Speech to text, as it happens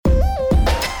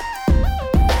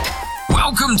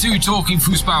Welcome to Talking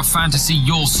Fußball Fantasy,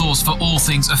 your source for all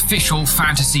things official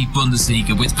fantasy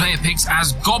Bundesliga, with player picks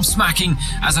as gobsmacking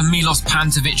as a Milos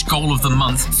Pantovic goal of the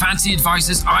month, fancy advice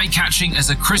as eye-catching as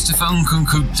a Christopher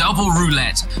Nkunku double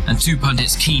roulette, and two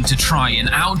pundits keen to try and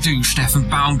outdo Stefan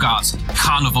Baumgart's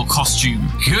carnival costume.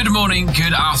 Good morning,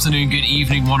 good afternoon, good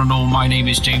evening, one and all. My name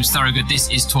is James Thorogood. This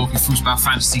is Talking Fußball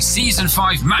Fantasy Season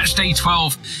 5, Match Day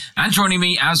 12. And joining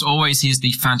me, as always, he is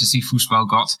the Fantasy Fußball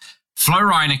God, Flo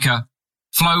Reinecker.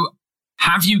 Flo,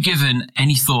 have you given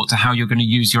any thought to how you're going to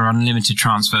use your unlimited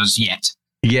transfers yet?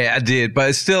 Yeah, I did, but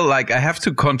it's still I have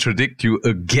to contradict you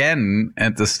again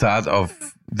at the start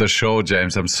of the show,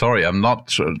 James. I'm sorry. I'm not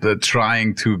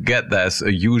trying to get that as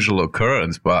a usual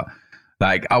occurrence, but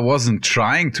I wasn't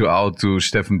trying to outdo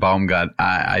Stefan Baumgart.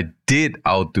 I did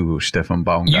outdo Stefan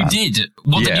Baumgart. You did?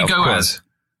 What did you go as?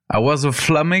 I was a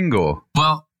flamingo.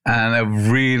 Well, and a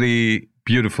really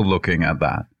beautiful looking at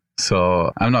that.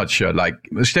 So I'm not sure.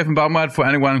 Stefan Baumgart, for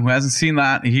anyone who hasn't seen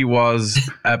that, he was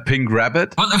a pink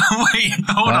rabbit. Wait,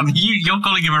 hold on. You're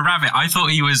calling him a rabbit. I thought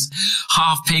he was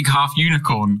half pig, half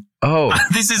unicorn. Oh,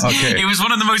 okay. It was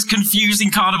one of the most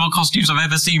confusing carnival costumes I've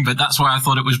ever seen, but that's why I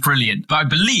thought it was brilliant. But I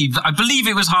believe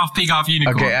it was half pig, half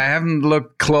unicorn. Okay, I haven't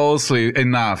looked closely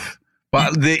enough.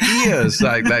 But the ears,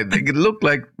 they look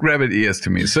like rabbit ears to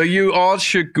me. So you all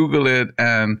should Google it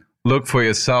and look for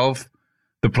yourself.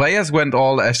 The players went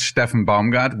all as Stefan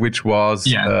Baumgart, which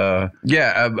was a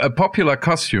popular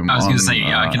costume. I was going to say,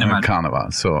 I can imagine. Carnival.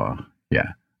 So,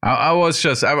 yeah. I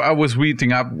was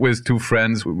meeting up with two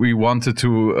friends. We wanted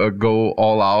to go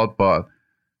all out, but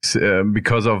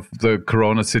because of the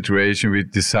Corona situation, we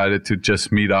decided to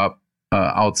just meet up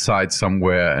outside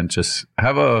somewhere and just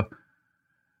have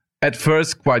at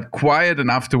first quite quiet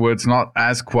and afterwards not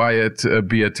as quiet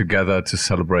beer together to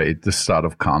celebrate the start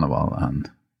of Carnival. And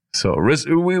so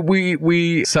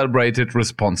we celebrated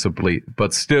responsibly,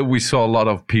 but still we saw a lot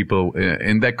of people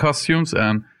in their costumes,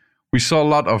 and we saw a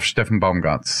lot of Stefan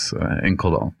Baumgart's in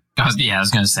Cologne. Yeah, I was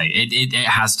going to say, it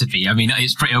has to be. I mean,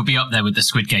 it'll be up there with the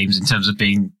Squid Games in terms of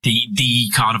being the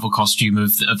carnival costume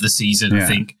of the season, I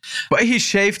think. But he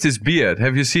shaved his beard.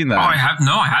 Have you seen that? Oh,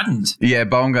 I hadn't. Yeah,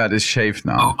 Baumgart is shaved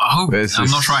now. I'm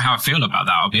not sure how I feel about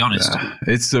that, I'll be honest. Yeah,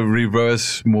 it's the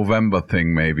reverse Movember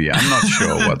thing, maybe. I'm not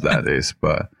sure what that is,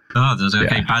 but... Oh, there's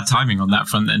bad timing on that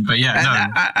front then. But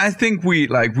I think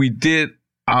we did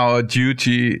our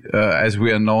duty as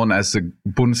we are known as the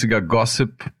Bundesliga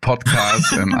Gossip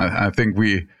Podcast, and I think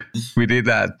we did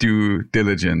that due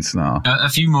diligence now. A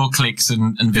few more clicks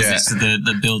and visits to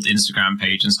the Build Instagram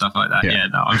page and stuff like that. Yeah,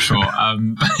 no, I'm sure.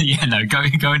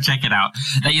 Go and check it out.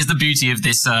 That is the beauty of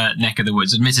this neck of the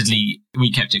woods. Admittedly,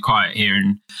 we kept it quiet here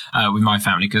with my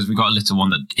family because we got a little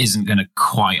one that isn't going to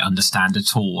quite understand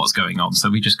at all what's going on. So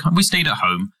we stayed at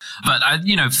home. But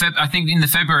I think in the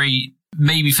February,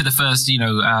 maybe for the first,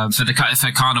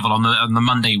 for Carnival on the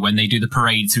Monday when they do the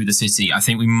parade through the city, I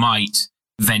think we might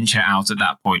venture out at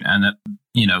that point. And,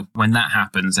 when that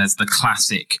happens, there's the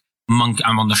classic monkey,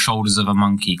 I'm on the shoulders of a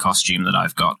monkey costume that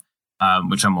I've got,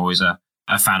 which I'm always a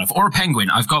fan of. Or a penguin.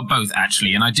 I've got both,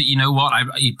 actually. And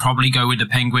you'd probably go with the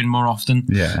penguin more often.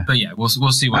 Yeah. But yeah, we'll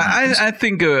see what happens. I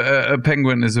think a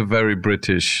penguin is a very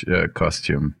British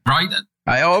costume. Right?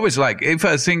 I always if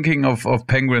I'm thinking of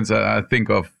penguins, I think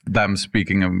of them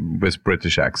speaking with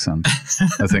British accent.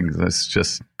 I think that's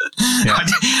just. Yeah.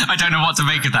 I don't know what to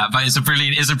make of that, but it's a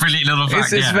brilliant little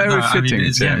fact. It's very fitting.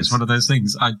 It's one of those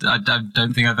things. I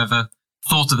don't think I've ever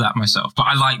thought of that myself, but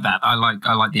I like that. I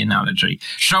like the analogy.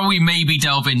 Shall we maybe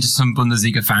delve into some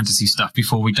Bundesliga fantasy stuff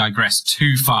before we digress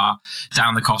too far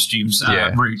down the costumes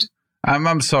route?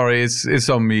 I'm sorry, it's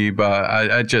on me, but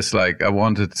I just I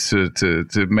wanted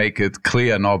to make it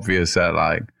clear and obvious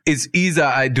that it's either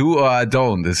I do or I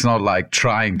don't. It's not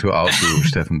trying to outdo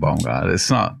Stefan Baumgart.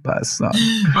 That's not.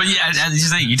 Well, yeah, as you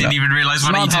say, you didn't even realize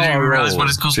what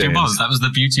his costume was. That was the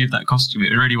beauty of that costume.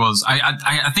 It really was.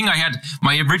 I think I had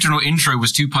my original intro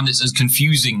was two pundits as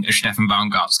confusing as Stefan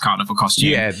Baumgart's carnival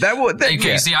costume. Yeah, that would.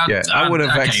 I would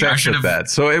have accepted that.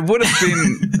 So it would have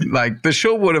been the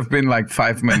show would have been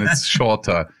 5 minutes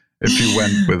shorter if you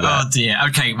went with that. Oh dear.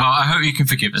 Okay, well, I hope you can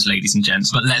forgive us, ladies and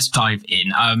gents, but let's dive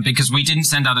in. Because we didn't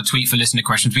send out a tweet for listener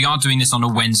questions. We are doing this on a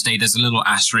Wednesday. There's a little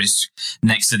asterisk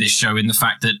next to this show in the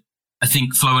fact that I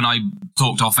think Flo and I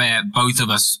talked off air. Both of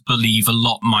us believe a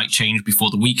lot might change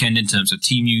before the weekend in terms of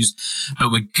team news,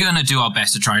 but we're going to do our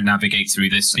best to try and navigate through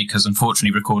this because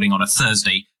unfortunately recording on a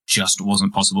Thursday just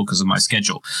wasn't possible because of my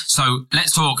schedule. So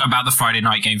let's talk about the Friday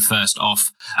night game first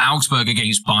off. Augsburg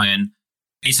against Bayern.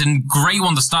 It's a great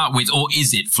one to start with, or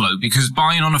is it, Flo? Because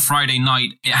Bayern on a Friday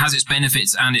night, it has its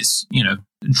benefits and its,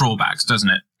 drawbacks, doesn't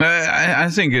it? I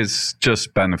think it's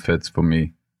just benefits for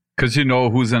me. because you know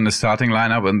who's in the starting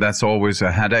lineup, and that's always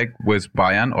a headache with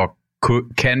Bayern, or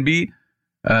can be,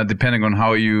 depending on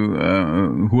how you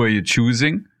who are you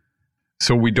choosing.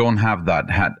 So we don't have that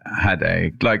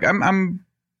headache. Like I'm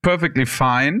perfectly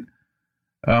fine.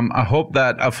 I hope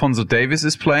that Alphonso Davies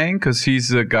is playing, because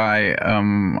he's a guy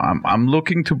I'm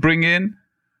looking to bring in.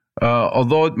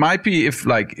 Although it might be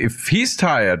if he's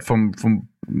tired from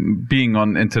being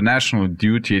on international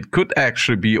duty, it could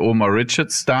actually be Omar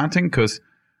Richards starting, because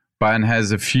Bayern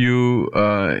has a few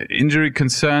injury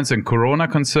concerns and corona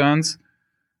concerns,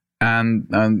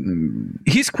 and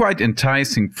he's quite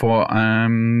enticing for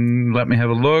let me have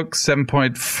a look.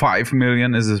 7.5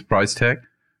 million is his price tag.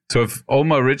 So if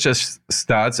Omar Richards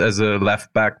starts as a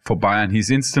left back for Bayern,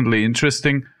 he's instantly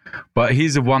interesting. But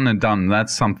he's a one and done.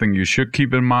 That's something you should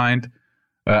keep in mind.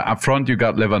 Up front, you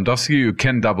got Lewandowski. You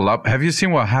can double up. Have you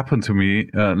seen what happened to me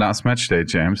last match day,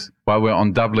 James? While we're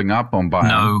on doubling up on Bayern.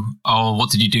 No. Oh,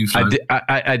 what did you do, Flo?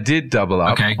 I did double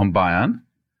up on Bayern.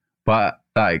 But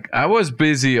I was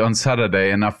busy on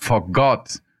Saturday and I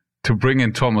forgot to bring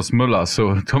in Thomas Müller.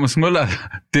 So Thomas Müller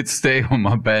did stay on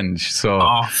my bench. So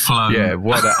yeah,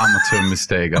 what an amateur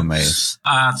mistake I made.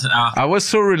 I was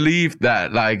so relieved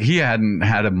that he hadn't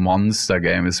had a monster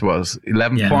game. It was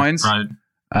 11 points. Right.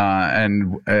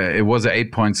 And it was an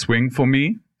 8-point swing for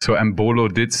me. So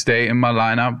Mbolo did stay in my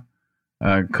lineup.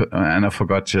 And I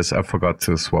forgot to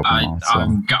swap him out.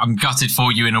 So. I'm gutted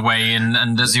for you in a way,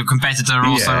 and as your competitor,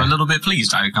 also a little bit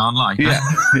pleased. I can't lie.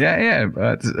 Yeah.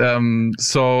 But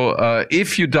so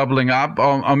if you're doubling up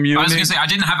on Munich, I was going to say I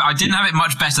didn't have it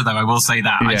much better though. I will say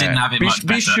that I didn't have it much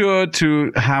better. Be sure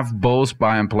to have both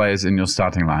Bayern players in your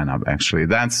starting lineup. Actually,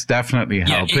 that's definitely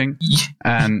helping.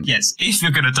 And yes, if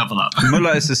you're going to double up,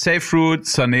 Müller is a safe route.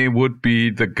 Sané would be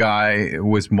the guy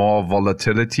with more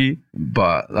volatility,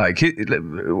 but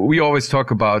we always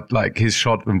talk about his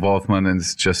shot involvement, and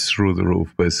it's just through the roof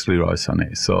with Leroy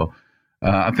Sané. So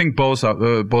I think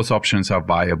both options are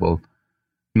viable.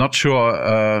 Not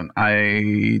sure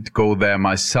I'd go there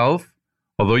myself,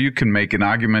 although you can make an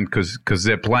argument because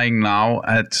they're playing now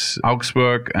at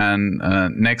Augsburg, and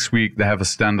next week they have a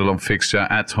standalone fixture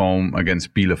at home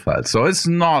against Bielefeld. So it's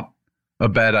not a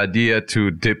bad idea to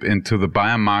dip into the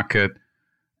Bayern market.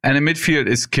 And in midfield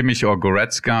is Kimmich or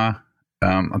Goretzka.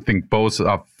 I think both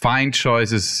are fine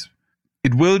choices.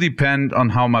 It will depend on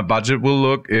how my budget will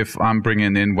look if I'm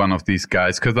bringing in one of these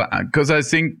guys, because I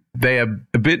think they are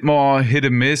a bit more hit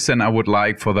and miss than I would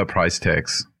like for their price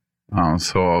tags.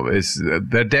 So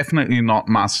they're definitely not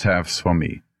must-haves for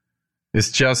me.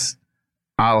 It's just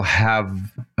I'll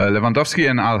have Lewandowski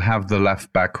and I'll have the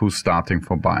left back who's starting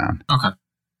for Bayern. Okay.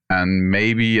 And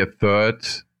maybe a third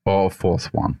or a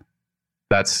fourth one.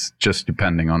 That's just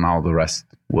depending on how the rest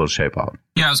will shape out.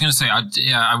 Yeah, I was going to say,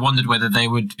 I wondered whether there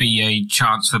would be a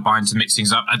chance for Bayern to mix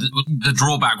things up. The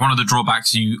drawback, one of the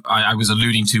drawbacks I was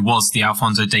alluding to was the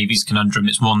Alphonso Davies conundrum.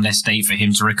 It's one less day for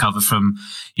him to recover from,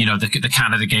 the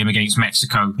Canada game against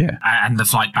Mexico and the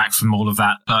flight back from all of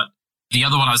that. But the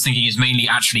other one I was thinking is mainly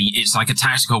it's like a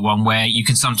tactical one where you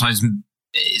can sometimes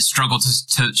struggle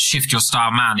to shift your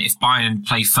star man if Bayern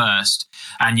play first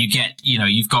and you get,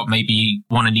 you've got maybe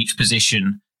one in each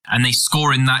position and they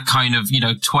score in that kind of,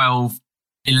 12,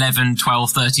 11,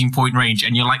 12, 13 point range.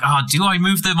 And you're like, do I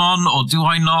move them on or do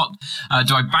I not?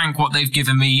 Do I bank what they've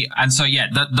given me? And so,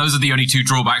 those are the only two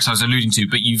drawbacks I was alluding to,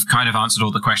 but you've kind of answered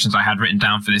all the questions I had written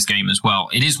down for this game as well.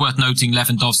 It is worth noting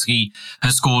Lewandowski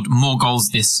has scored more goals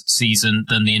this season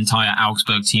than the entire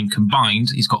Augsburg team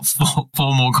combined. He's got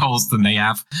four more goals than they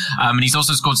have. And he's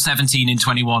also scored 17 in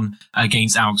 21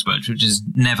 against Augsburg, which is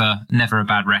never a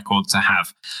bad record to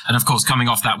have. And of course, coming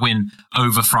off that win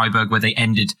over Freiburg, where they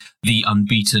ended the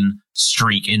unbeaten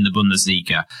streak in the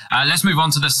Bundesliga. Let's move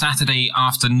on to the Saturday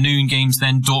afternoon games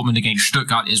then. Dortmund against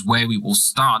Stuttgart is where we will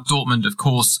start. Dortmund, of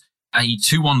course, a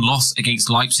 2-1 loss against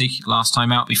Leipzig last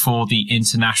time out before the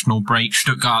international break.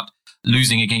 Stuttgart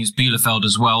losing against Bielefeld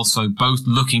as well, so both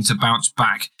looking to bounce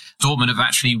back. Dortmund have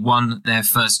actually won their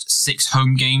first 6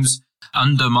 home games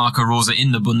under Marco Rose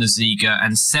in the Bundesliga,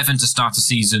 and 7 to start a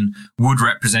season would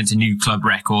represent a new club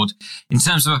record. In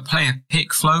terms of a player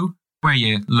pick, Flo, where are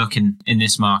you looking in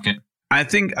this market? I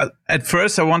think at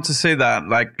first I want to say that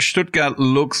Stuttgart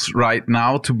looks right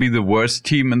now to be the worst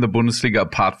team in the Bundesliga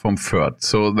apart from Fürth.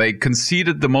 So they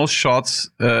conceded the most shots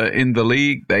in the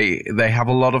league. They have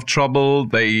a lot of trouble.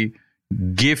 They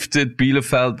gifted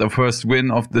Bielefeld the first win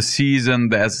of the season.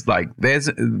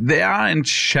 They are in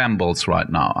shambles right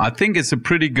now. I think it's a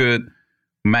pretty good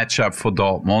matchup for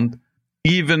Dortmund,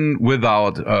 even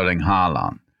without Erling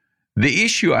Haaland. The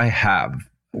issue I have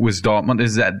with Dortmund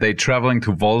is that they're traveling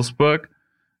to Wolfsburg.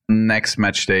 next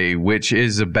match day, which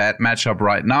is a bad matchup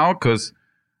right now because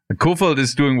Kofeld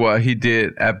is doing what he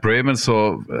did at Bremen.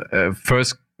 So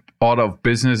first order of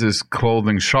business is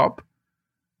clothing shop.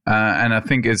 And I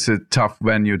think it's a tough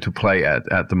venue to play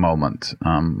at the moment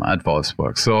at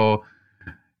Wolfsburg. So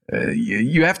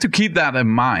you have to keep that in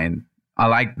mind. I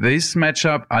like this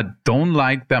matchup. I don't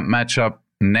like that matchup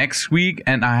next week.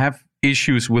 And I have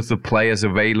issues with the players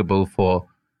available for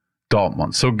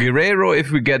Dortmund. So Guerreiro,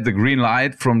 if we get the green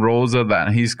light from Rosa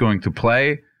that he's going to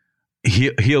play,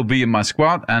 he'll be in my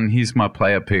squad and he's my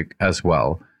player pick as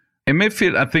well. In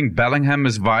midfield, I think Bellingham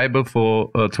is viable for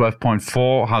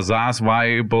 12.4. Hazard's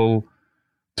viable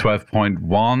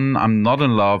 12.1. I'm not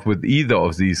in love with either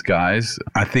of these guys.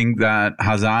 I think that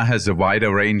Hazard has a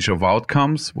wider range of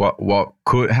outcomes, what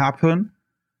could happen.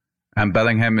 And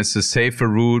Bellingham is a safer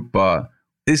route, but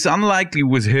it's unlikely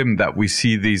with him that we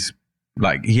see these.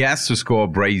 Like, he has to score a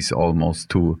brace almost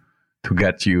to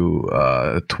get you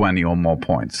 20 or more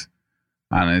points.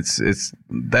 And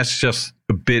that's just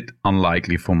a bit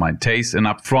unlikely for my taste. And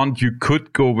up front, you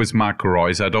could go with Marco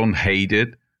Reus. I don't hate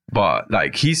it, but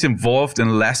like, he's involved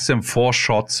in less than 4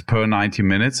 shots per 90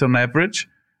 minutes on average.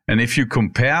 And if you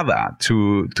compare that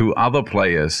to other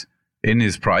players in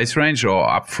his price range or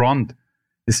up front,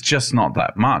 it's just not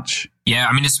that much. Yeah,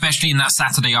 I mean, especially in that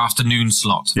Saturday afternoon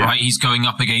slot, right? He's going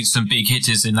up against some big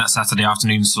hitters in that Saturday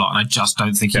afternoon slot, and I just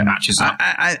don't think he matches up.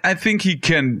 I think he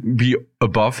can be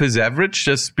above his average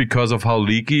just because of how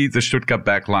leaky the Stuttgart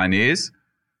backline is.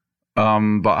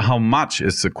 But how much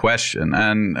is the question?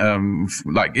 And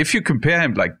like, if you compare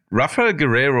him, like Rafael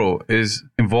Guerreiro is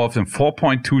involved in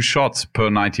 4.2 shots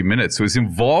per 90 minutes. So he's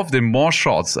involved in more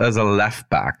shots as a left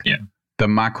back. Yeah.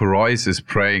 Than Marco Reus is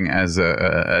playing as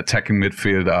a attacking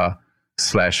midfielder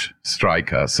 /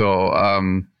 striker. So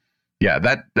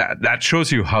that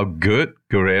shows you how good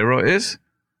Guerreiro is,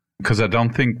 because I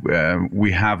don't think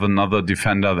we have another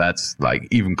defender that's like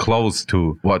even close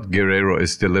to what Guerreiro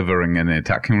is delivering in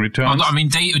attacking returns. I mean,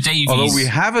 Davies. Although we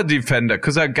have a defender,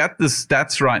 because I got the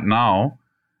stats right now,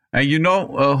 and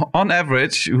on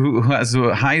average, who has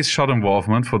the highest shot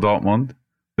involvement for Dortmund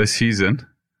this season?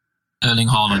 Erling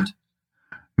Haaland.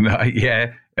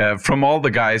 From all the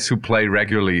guys who play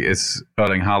regularly, is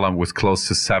Erling Haaland with close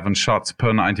to 7 shots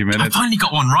per 90 minutes. I finally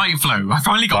got one right, Flo. I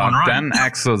finally got one right. Then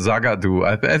Axel Zagadou,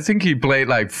 I think he played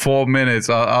like 4 minutes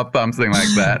or something like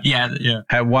that. Yeah.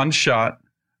 Had 1 shot,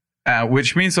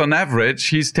 which means on average,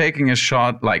 he's taking a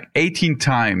shot like 18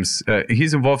 times.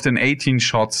 He's involved in 18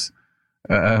 shots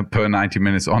per 90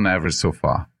 minutes on average so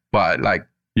far. But like,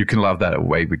 you can love that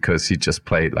away because he just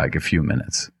played like a few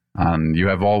minutes. And you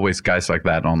have always guys like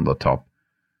that on the top.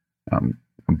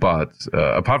 But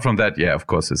apart from that, of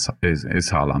course, it's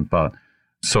Haaland. But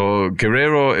so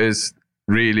Guerreiro is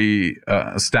really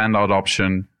a standout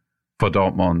option for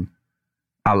Dortmund.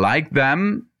 I like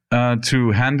them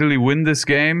to handily win this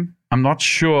game. I'm not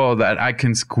sure that I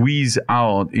can squeeze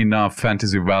out enough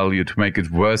fantasy value to make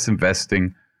it worth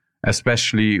investing,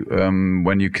 especially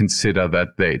when you consider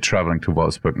that they're traveling to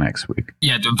Wolfsburg next week.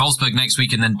 Yeah, Wolfsburg next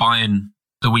week and then Bayern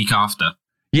the week after.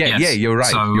 Yeah, you're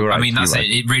right. So, you're right. I mean, that's it.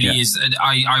 It really is.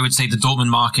 I would say the Dortmund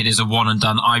market is a one and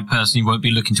done. I personally won't be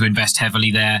looking to invest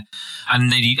heavily there.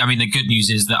 And the good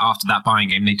news is that after that Bayern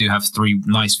game, they do have 3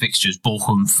 nice fixtures: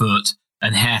 Bochum, Fürth,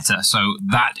 and Hertha. So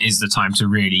that is the time to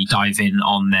really dive in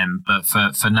on them. But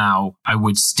for now, I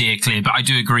would steer clear. But I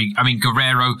do agree. I mean,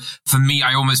 Guerreiro, for me,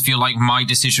 I almost feel like my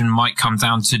decision might come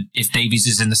down to if Davies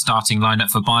is in the starting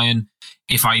lineup for Bayern.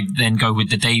 If I then go with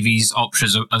the Davies option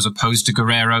as opposed to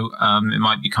Guerreiro, it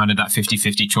might be kind of that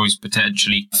 50-50 choice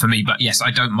potentially for me. But yes,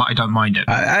 I don't mind it.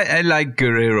 I like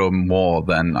Guerreiro more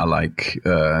than I like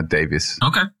Davies.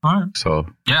 Okay, all right. So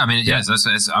yeah, I mean,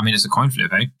 it's a coin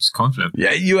flip, eh? It's a coin flip.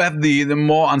 Yeah, you have the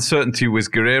more uncertainty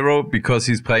with Guerreiro because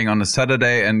he's playing on a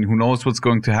Saturday, and who knows what's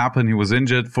going to happen. He was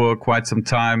injured for quite some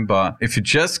time, but if you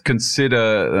just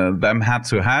consider them head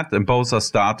to head and both are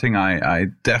starting, I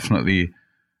definitely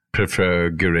prefer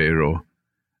Guerreiro.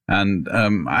 And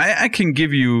I can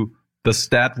give you the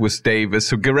stat with Davies.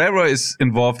 So Guerreiro is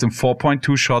involved in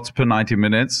 4.2 shots per 90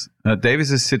 minutes.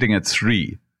 Davies is sitting at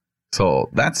 3. So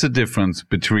that's the difference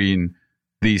between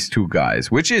these two guys,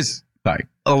 which is like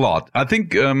a lot. I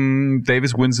think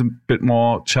Davies wins a bit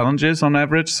more challenges on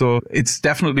average. So it's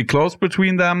definitely close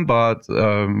between them. But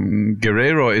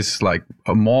Guerreiro is like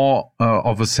more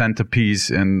of a centerpiece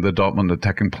in the Dortmund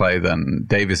attacking play than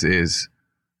Davies is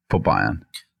for Bayern.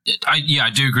 I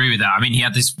do agree with that. I mean, he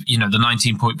had this, the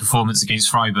 19-point performance against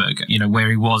Freiburg, where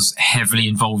he was heavily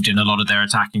involved in a lot of their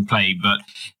attacking play. But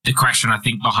the question I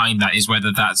think behind that is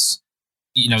whether that's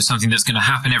something that's going to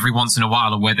happen every once in a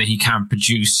while, or whether he can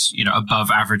produce,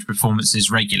 above average performances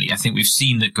regularly. I think we've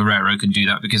seen that Guerreiro can do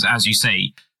that because, as you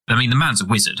say, I mean, the man's a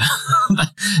wizard.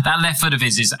 That left foot of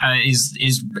his is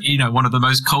one of the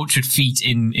most cultured feet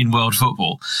in world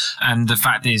football. And the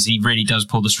fact is, he really does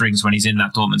pull the strings when he's in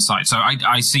that Dortmund side. So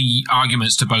I see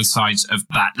arguments to both sides of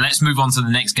that. Let's move on to the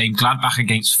next game, Gladbach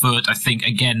against Fürth. I think,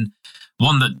 again,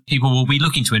 one that people will be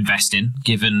looking to invest in,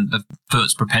 given the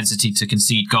Fürth's propensity to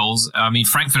concede goals. I mean,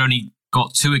 Frankfurt only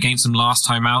got 2 against them last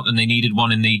time out, and they needed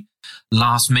 1 in the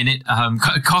last minute.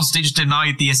 Kostic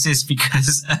denied the assist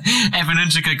because Evan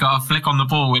Unchika got a flick on the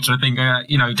ball, which I think,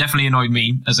 definitely annoyed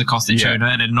me as a Kostic owner,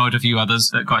 and it annoyed a few others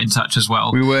that got in touch as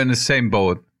well. We were in the same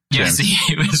boat. Yes,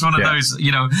 it was one of those,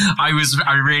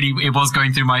 it was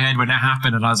going through my head when it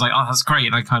happened, and I was like, oh, that's great.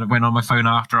 And I kind of went on my phone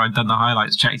after I'd done the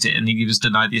highlights, checked it, and he was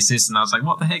denied the assist, and I was like,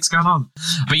 what the heck's going on?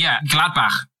 But yeah,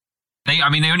 Gladbach, they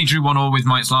only drew 1-1 with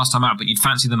Mainz last time out, but you'd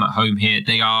fancy them at home here.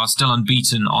 They are still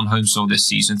unbeaten on home soil this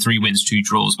season, 3 wins, 2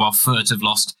 draws, while Fürth have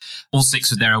lost all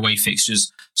 6 of their away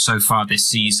fixtures so far this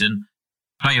season.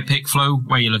 Player pick, Flo,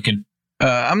 where are you looking?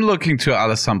 I'm looking to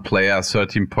Alassane Player,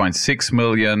 13.6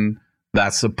 million.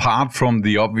 That's apart from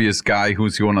the obvious guy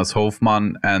who's Jonas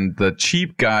Hofmann and the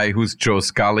cheap guy who's Joe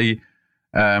Scully.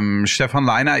 Stefan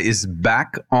Leiner is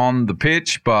back on the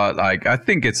pitch, but I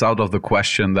think it's out of the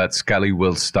question that Scully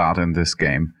will start in this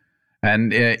game.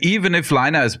 And even if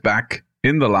Leiner is back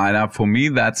in the lineup, for me,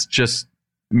 that just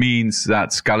means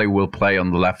that Scully will play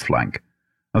on the left flank.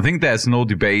 I think there's no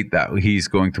debate that he's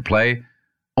going to play.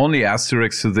 Only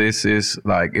asterisk to this is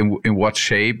in what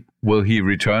shape will he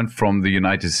return from the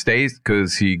United States,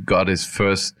 because he got his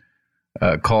first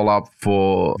call up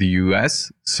for the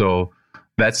US. So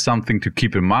that's something to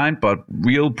keep in mind. But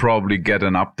we'll probably get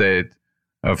an update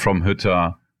from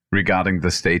Hütter regarding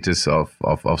the status of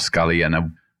Scully. And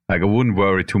I wouldn't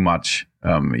worry too much,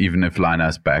 even if Leiner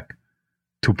is back.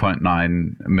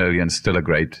 2.9 million, still a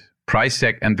great price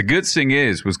tag. And the good thing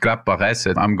is, with Gladbach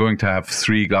asset, I'm going to have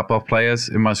 3 Gladbach players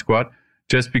in my squad,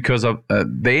 just because of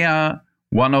they are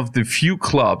one of the few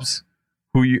clubs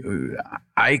who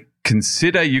I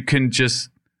consider you can just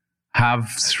have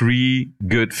 3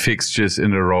 good fixtures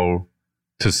in a row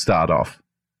to start off.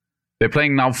 They're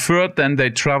playing now Fürth, then they're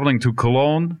traveling to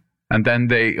Cologne, and then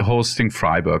they're hosting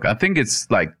Freiburg. I think it's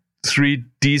 3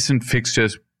 decent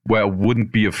fixtures where I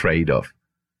wouldn't be afraid of.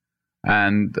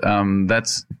 And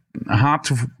that's hard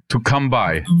to come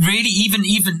by. Really,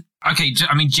 even okay.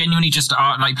 I mean, genuinely, just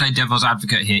play devil's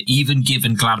advocate here. Even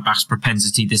given Gladbach's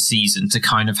propensity this season to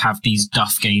kind of have these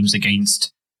duff games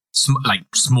against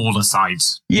smaller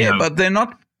sides. Yeah, but they're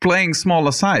not playing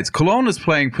smaller sides. Cologne is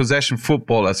playing possession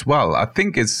football as well. I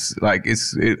think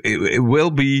it will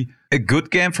be a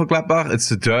good game for Gladbach. It's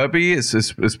a derby.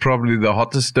 It's probably the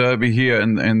hottest derby here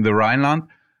in the Rhineland.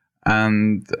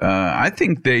 And I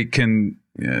think they can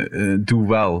do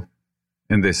well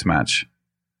in this match.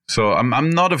 So I'm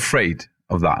not afraid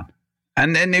of that.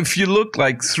 And if you look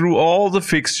through all the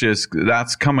fixtures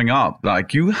that's coming up,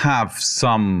 you have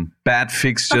some bad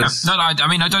fixtures. Okay. No,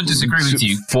 I don't disagree with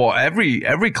you. For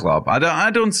every club. I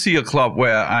don't see a club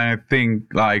where I think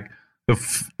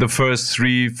the first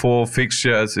 3-4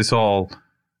 fixtures is all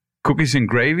cookies and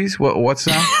gravies? What's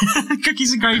that?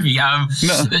 Cookies and gravy.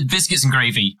 Biscuits and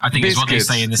gravy, I think, is what they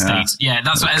say in the States. Yeah,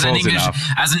 that's what, as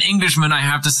an Englishman, I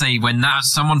have to say, when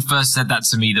someone first said that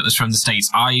to me that was from the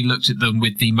States, I looked at them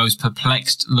with the most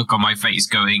perplexed look on my face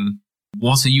going,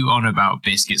 what are you on about,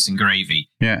 biscuits and gravy?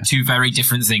 Yeah. 2 very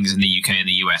different things in the UK and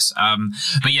the US.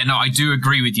 But yeah, no, I do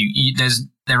agree with you.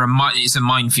 It's a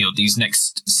minefield these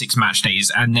next 6 match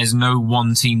days, and there's no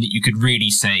one team that you could really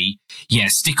say, yeah,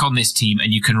 stick on this team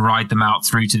and you can ride them out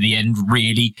through to the end,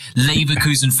 really.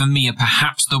 Leverkusen, for me, are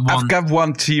perhaps the one. I've got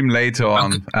one team later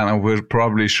on, and I will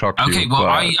probably shock you. Okay, well,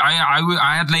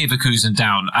 I had Leverkusen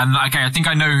down, and I think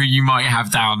I know who you might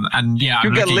have down, and yeah,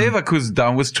 you get Leverkusen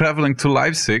down with traveling to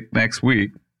Leipzig next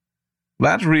week.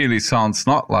 That really sounds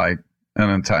not like an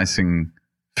enticing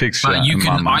fixture.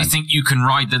 But I think you can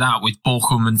ride that out with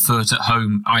Bochum and Fürth at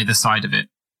home, either side of it.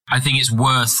 I think it's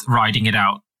worth riding it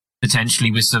out,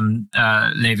 potentially with some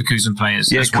Leverkusen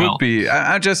players as well. Yeah, it could be.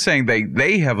 I'm just saying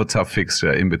they have a tough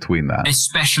fixture in between that.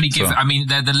 Especially given,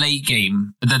 they're the late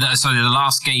game, the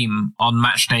last game on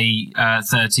match day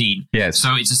 13. Yes.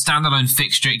 So it's a standalone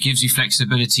fixture. It gives you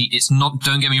flexibility. It's not,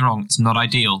 don't get me wrong, it's not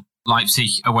ideal. Leipzig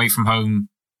away from home,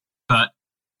 but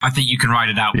I think you can ride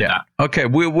it out with that. Okay,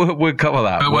 we'll cover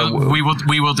that. But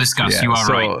we will discuss. Yeah, you are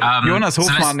right. Jonas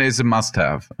Hofmann is a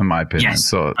must-have, in my opinion. Yes.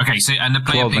 So okay. So and the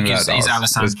player pick is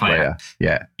Alassane Player.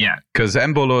 Yeah. Yeah. Because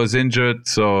Embolo is injured,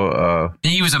 so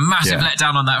he was a massive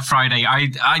letdown on that Friday.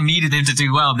 I needed him to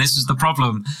do well. This is the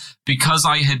problem. Because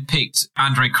I had picked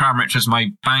Andrej Kramaric as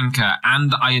my banker,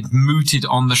 and I had mooted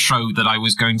on the show that I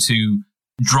was going to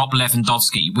drop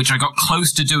Lewandowski, which I got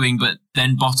close to doing, but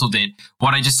then bottled it.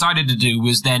 What I decided to do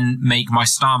was then make my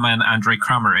star man Andrej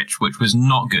Kramaric, which was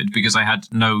not good because I had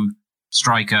no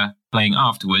striker playing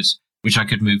afterwards, which I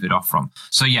could move it off from.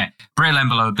 So yeah, Breel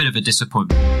Embolo, a bit of a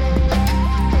disappointment.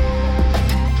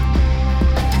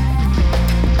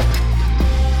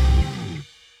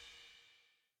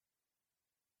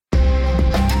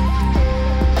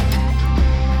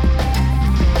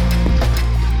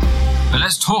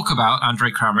 Let's talk about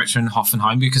Andrej Kramaric and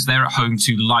Hoffenheim because they're at home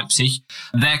to Leipzig.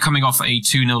 They're coming off a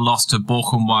 2-0 loss to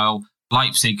Bochum, while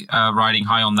Leipzig riding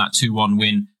high on that 2-1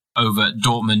 win over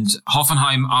Dortmund.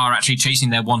 Hoffenheim are actually chasing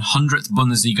their 100th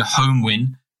Bundesliga home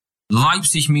win.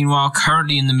 Leipzig, meanwhile,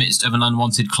 currently in the midst of an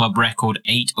unwanted club record,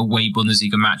 8 away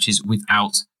Bundesliga matches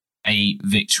without a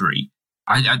victory.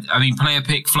 I mean, player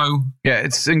pick, Flo? Yeah,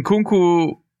 it's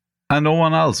Nkunku and no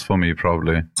one else for me,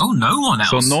 probably. Oh, no one else?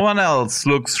 So no one else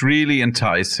looks really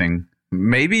enticing.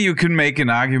 Maybe you can make an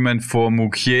argument for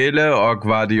Mukiele or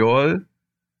Gvardiol.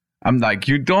 I'm like,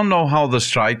 you don't know how the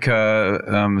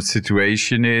striker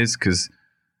situation is because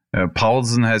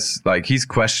Paulsen has, like, he's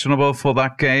questionable for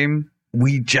that game.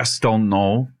 We just don't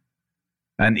know.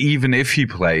 And even if he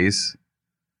plays,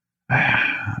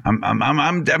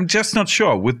 I'm just not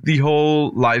sure. With the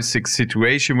whole Leipzig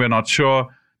situation, we're not sure.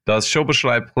 Does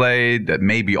Szoboszlai play? That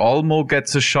maybe Olmo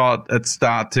gets a shot at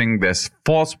starting. There's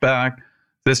Forsberg.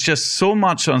 There's just so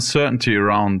much uncertainty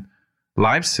around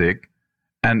Leipzig.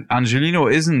 And Angelino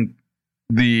isn't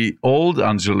the old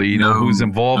Angelino who's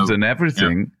involved in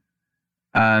everything.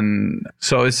 Yeah. And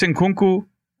so it's Nkunku,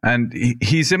 and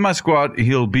he's in my squad.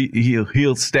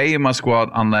 He'll stay in my squad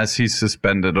unless he's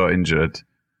suspended or injured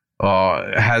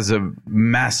or has a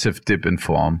massive dip in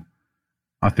form.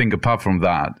 I think apart from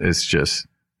that, it's just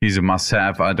he's a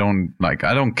must-have. I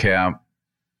don't care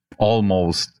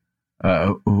almost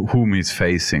whom he's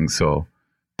facing. So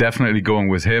definitely going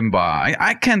with him. But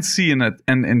I can't see an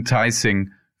enticing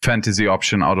fantasy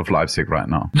option out of Leipzig right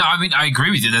now. No, I mean, I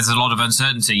agree with you. There's a lot of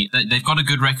uncertainty. They've got a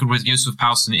good record with Yusuf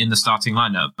Poulsen in the starting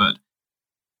lineup, but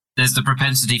there's the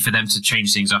propensity for them to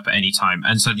change things up at any time.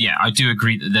 And so, yeah, I do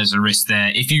agree that there's a risk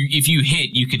there. If you hit,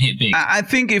 you can hit big. I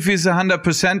think if he's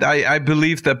 100%, I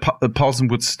believe that Poulsen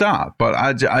would start. But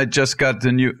I just got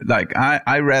the new, like,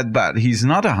 I read that he's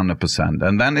not 100%.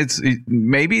 And then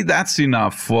maybe that's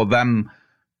enough for them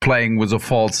playing with a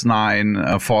false 9,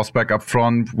 a Forsberg up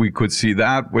front. We could see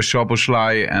that with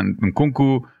Szoboszlai and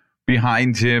Nkunku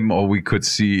behind him, or we could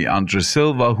see Andre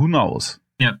Silva. Who knows?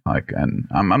 Yeah. Like, and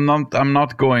I'm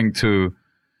not going to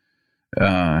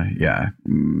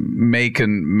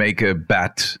make a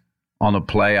bet on a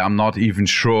player. I'm not even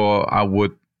sure I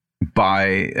would buy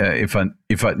if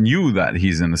I knew that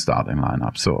he's in the starting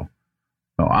lineup. So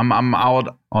no, I'm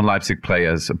out on Leipzig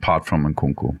players apart from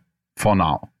Nkunku for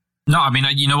now. No, I mean,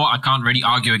 you know what? I can't really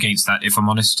argue against that, if I'm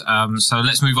honest. So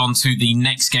let's move on to the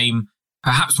next game.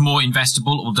 Perhaps more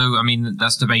investable, although, I mean,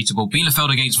 that's debatable.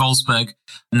 Bielefeld against Wolfsburg.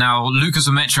 Now, Lucas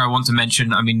Vermetra, I want to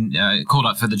mention, I mean, called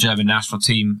up for the German national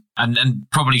team and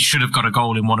probably should have got a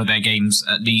goal in one of their games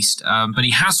at least. But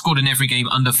he has scored in every game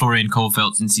under Florian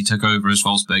Kohlfeldt since he took over as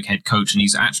Wolfsburg head coach. And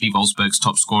he's actually Wolfsburg's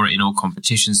top scorer in all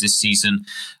competitions this season.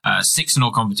 6 in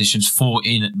all competitions, 4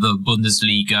 in the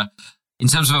Bundesliga. In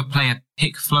terms of a player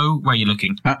pick, Flo, where are you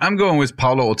looking? I'm going with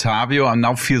Paulo Otavio. I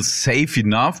now feel safe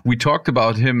enough. We talked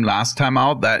about him last time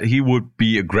out that he would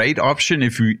be a great option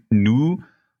if we knew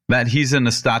that he's in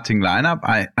the starting lineup.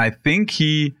 I think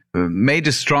he made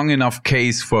a strong enough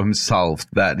case for himself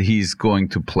that he's going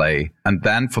to play. And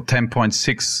then for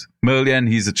 10.6 million,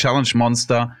 he's a challenge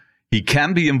monster. He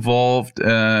can be involved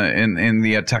in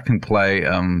the attacking play.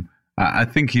 I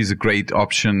think he's a great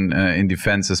option in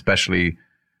defense, especially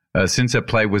since I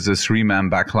play with a 3-man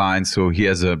backline, so he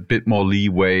has a bit more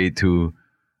leeway to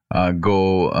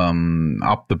go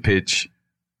up the pitch.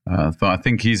 So I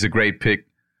think he's a great pick.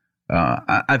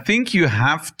 I think you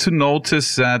have to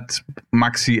notice that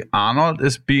Maxi Arnold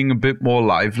is being a bit more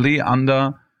lively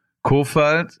under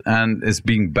Kohlfeldt and is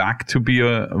being back to be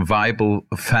a viable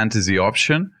fantasy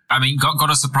option. I mean, got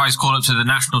a surprise call up to the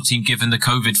national team given the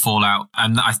COVID fallout,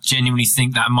 and I genuinely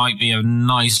think that might be a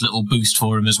nice little boost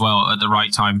for him as well at the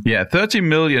right time. Yeah, 30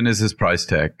 million is his price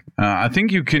tag. I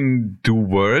think you can do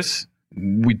worse.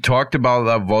 we talked about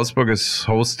that Wolfsburg is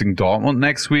hosting Dortmund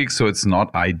next week, so it's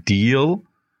not ideal,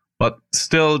 but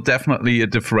still definitely a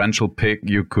differential pick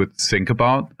you could think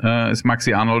about is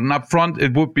Maxi Arnold. And up front,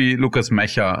 it would be Lukas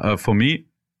Mecha for me.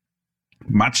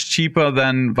 Much cheaper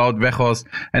than Wout Weghorst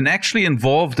and actually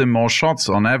involved in more shots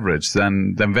on average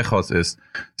than Weghorst is.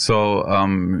 So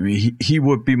he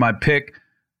would be my pick,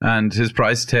 and his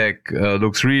price tag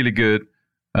looks really good.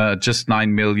 Just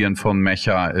 9 million from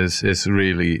Mecha is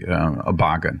really a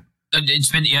bargain.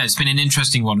 It's been an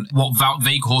interesting one. What Wout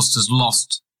Weghorst has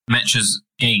lost, Mecha's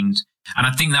gained, and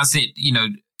I think that's it. You know,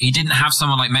 he didn't have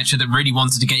someone like Mecha that really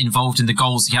wanted to get involved in the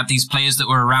goals. He had these players that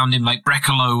were around him, like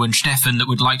Brekalo and Steffen, that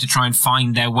would like to try and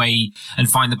find their way and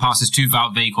find the passes to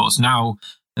Wout Weghorst. Now,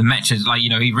 Mecha, like, you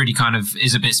know, he really kind of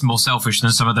is a bit more selfish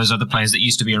than some of those other players that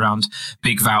used to be around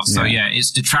Big Wout. So yeah, it's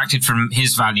detracted from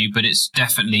his value, but it's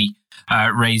definitely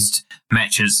raised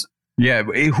Mecha's. Yeah,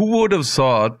 who would have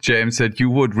thought, James, that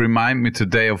you would remind me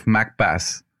today of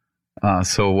Macbeth?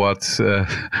 So what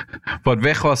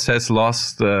Weghorst has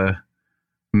lost,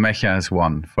 Mecha has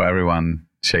won for everyone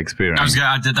Shakespearean. That's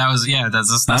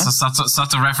a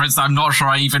subtle reference that I'm not sure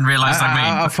I even realized I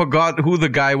made. I forgot who the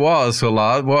guy was a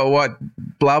lot. What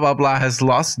blah blah blah has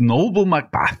lost. Noble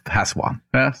Macbeth has won.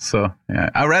 Yeah, so yeah,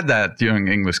 I read that during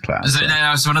English class.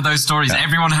 It's one of those stories. Yeah.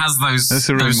 Everyone has those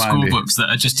school books that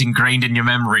are just ingrained in your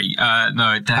memory.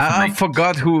 No, definitely. I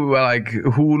forgot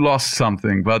who lost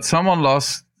something, but someone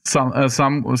lost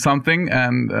something,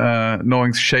 and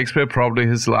knowing Shakespeare, probably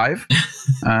his life,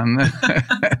 and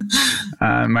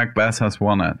Macbeth has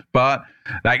won it. But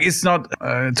like, it's not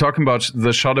talking about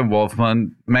the shot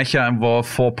involvement. Mecha involved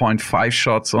 4.5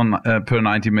 shots on per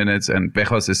 90 minutes, and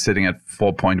Weghorst is sitting at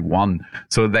 4.1.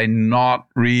 So they're not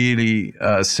really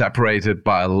separated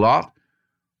by a lot.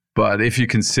 But if you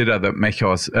consider that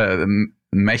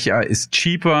Mecha is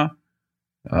cheaper,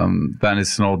 then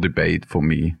it's no debate for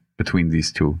me between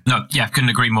these two. No, yeah, couldn't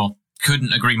agree more.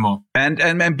 And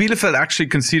Bielefeld actually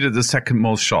conceded the second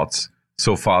most shots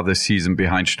so far this season,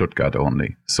 behind Stuttgart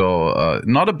only. So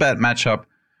not a bad matchup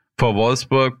for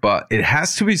Wolfsburg, but it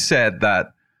has to be said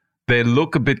that they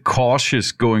look a bit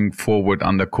cautious going forward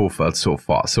under Kofeld so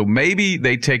far. So maybe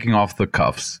they're taking off the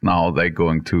cuffs. Now they're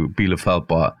going to Bielefeld,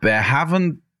 but they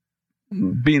haven't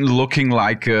been looking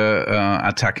like a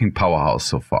attacking powerhouse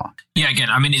so far. Yeah, again,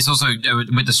 I mean, it's also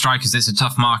with the strikers, it's a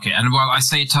tough market. And well, I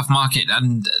say a tough market,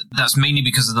 and that's mainly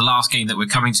because of the last game that we're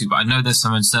coming to. But I know there's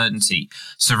some uncertainty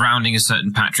surrounding a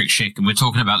certain Patrick Schick, and we're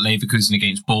talking about Leverkusen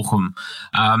against Bochum.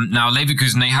 Now,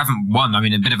 Leverkusen, they haven't won. I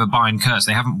mean, a bit of a Bayern curse.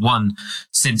 They haven't won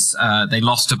since they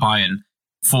lost to Bayern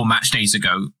 4 match days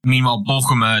ago. Meanwhile,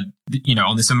 Bochum are,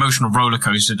 on this emotional roller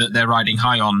coaster that they're riding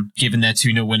high on, given their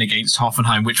 2-0 win against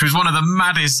Hoffenheim, which was one of the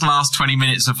maddest last 20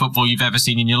 minutes of football you've ever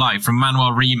seen in your life, from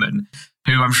Manuel Riemann,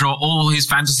 who I'm sure all his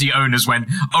fantasy owners went,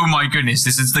 oh my goodness,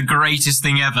 this is the greatest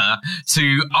thing ever,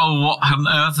 to, oh, what on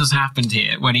earth has happened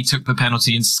here, when he took the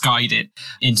penalty and skied it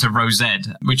into Rosed,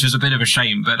 which was a bit of a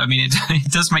shame. But I mean,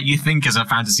 it does make you think as a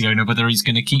fantasy owner whether he's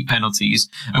going to keep penalties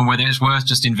and whether it's worth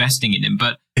just investing in him.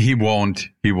 But he won't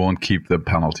keep the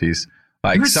penalties.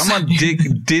 Like, someone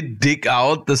did dig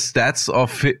out the stats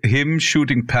of him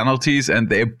shooting penalties, and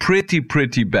they're pretty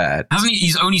bad. Hasn't he?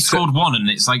 He's only scored one, and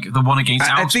it's like the one against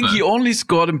Augsburg. I think he only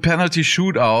scored in penalty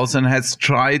shootouts and has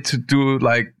tried to do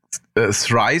like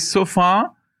thrice so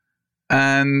far,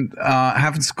 and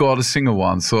haven't scored a single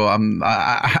one. So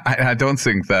I don't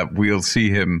think that we'll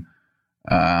see him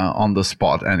on the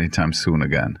spot anytime soon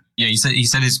again. Yeah, he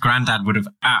said his granddad would have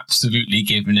absolutely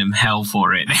given him hell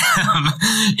for it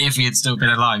if he had still been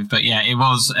alive. But yeah, it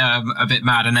was a bit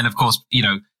mad. And then, of course,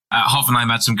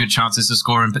 Hoffenheim had some good chances to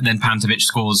score, but then Pantovic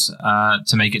scores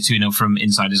to make it 2-0 from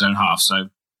inside his own half. So,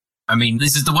 I mean,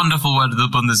 this is the wonderful world of the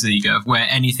Bundesliga, where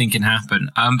anything can happen.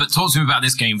 But talk to me about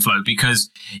this game, Flo, because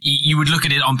you would look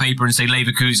at it on paper and say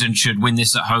Leverkusen should win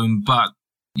this at home, but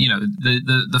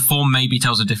the form maybe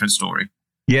tells a different story.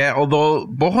 Yeah, although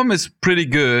Bochum is pretty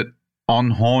good on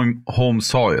home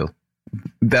soil,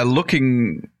 they're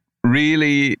looking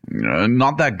really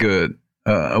not that good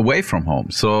away from home.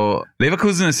 So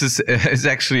Leverkusen is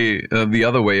actually the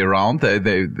other way around.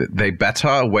 They better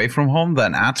away from home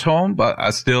than at home, but I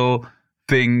still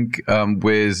think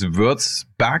with Wirtz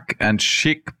back and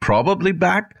Schick probably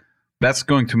back, that's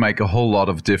going to make a whole lot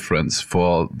of difference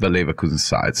for the Leverkusen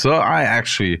side. So I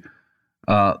actually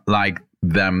like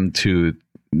them to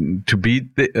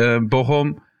beat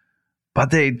Bochum,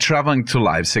 but they're traveling to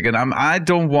Leipzig, and I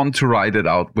don't want to ride it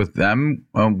out with them,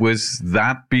 with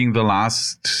that being the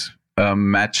last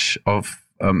match of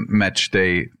match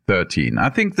day 13. I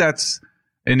think that's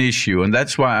an issue. And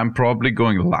that's why I'm probably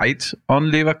going light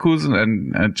on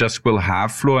Leverkusen and just will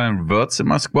have Florian Wirtz in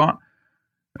my squad.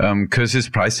 Because his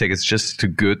price tag is just too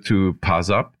good to pass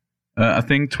up. I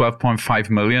think 12.5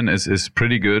 million is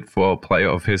pretty good for a player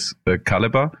of his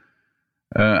caliber.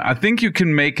 I think you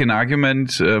can make an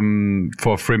argument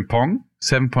for Frimpong,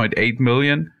 7.8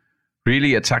 million.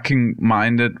 Really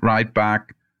attacking-minded right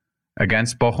back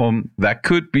against Bochum. That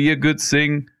could be a good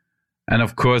thing. And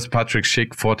of course, Patrick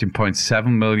Schick, 14.7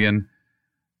 million.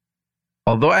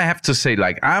 Although I have to say,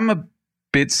 like, I'm a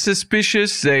bit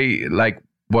suspicious.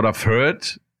 What I've heard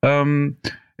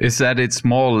is that it's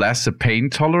more or less a pain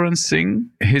tolerance thing,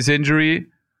 his injury.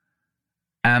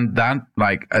 And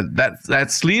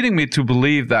that's leading me to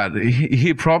believe that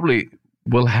he probably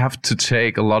will have to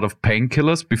take a lot of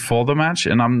painkillers before the match.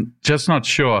 And I'm just not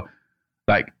sure.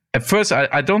 Like, at first,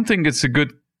 I don't think it's a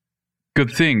good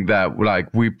thing that,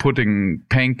 like, we're putting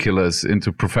painkillers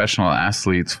into professional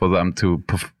athletes for them to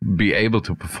be able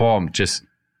to perform. Just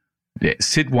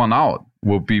sit one out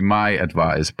would be my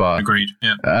advice. But agreed.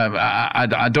 Yeah.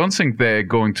 I don't think they're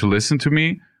going to listen to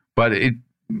me, but it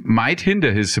might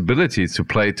hinder his ability to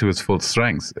play to his full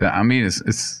strength. I mean,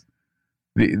 it's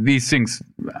these things.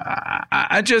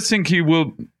 I just think he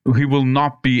will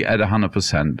not be at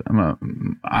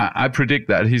 100%. I predict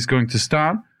that he's going to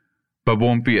start, but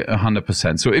won't be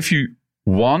 100%. So if you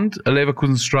want a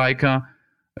Leverkusen striker,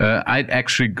 I'd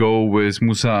actually go with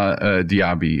Moussa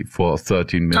Diaby for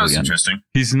 13 million. That's interesting.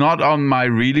 He's not on my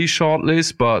really short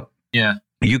list, but yeah,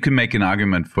 you can make an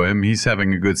argument for him. He's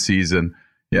having a good season.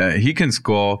 Yeah, he can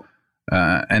score,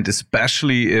 and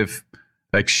especially if,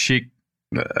 like, Schick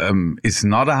is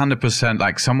not 100%,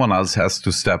 like, someone else has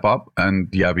to step up, and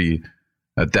Diaby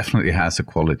definitely has the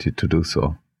quality to do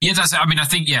so. Yeah, I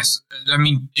think, yes. I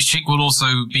mean, Schick will also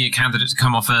be a candidate to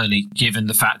come off early, given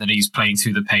the fact that he's playing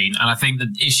through the pain. And I think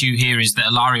the issue here is that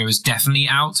Ilario is definitely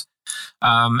out,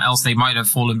 else they might have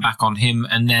fallen back on him.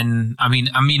 And then, Amin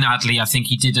Adli, I think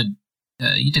he did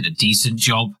a decent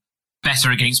job.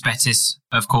 Better against Betis,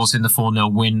 of course, in the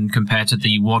 4-0 win compared to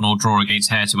the 1-1 draw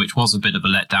against Hertha, which was a bit of a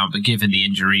letdown. But given the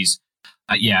injuries,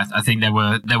 I think there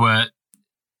were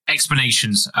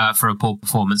explanations for a poor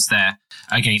performance there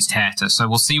against Hertha. So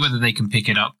we'll see whether they can pick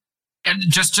it up. And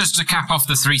just to cap off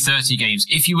the 3:30 games,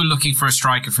 if you were looking for a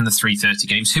striker from the 3:30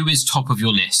 games, who is top of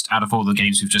your list out of all the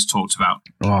games we've just talked about?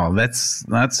 Oh, it's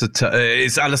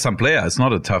Alassane Plea. It's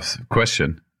not a tough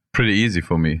question. Pretty easy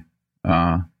for me.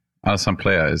 Alassane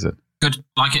Plea, is it? Good,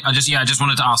 like it. I just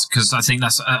wanted to ask because I think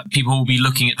that's people will be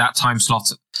looking at that time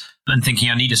slot and thinking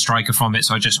I need a striker from it.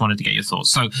 So I just wanted to get your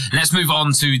thoughts. So let's move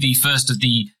on to the first of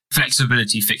the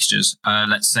flexibility fixtures,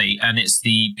 let's say, and it's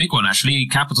the big one actually.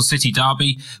 Capital City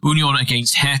derby, Union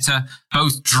against Hertha.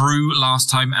 Both drew last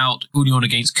time out. Union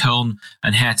against Köln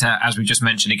and Hertha, as we just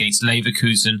mentioned, against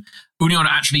Leverkusen. Union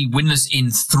are actually winless in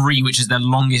 3, which is their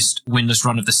longest winless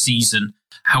run of the season.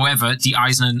 However, the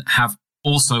Eisernen have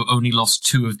also only lost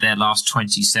 2 of their last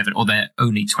 27, or their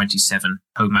only 27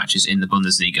 home matches in the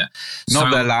Bundesliga.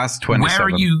 Not their last 27. Where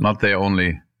are you? Not their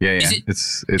only. Yeah.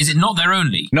 Is it not their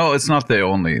only? No, it's not their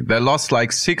only. They lost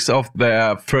like 6 of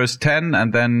their first 10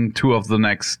 and then 2 of the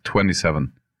next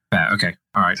 27. Fair, okay.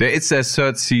 All right. So it's their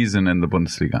 3rd season in the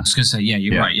Bundesliga. I was going to say,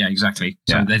 you're right. Yeah, exactly.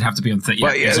 So they'd have to be on 30.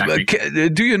 Yeah, exactly.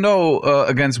 Do you know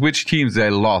against which teams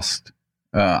they lost?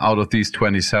 Out of these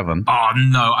 27. Oh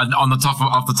no! On the top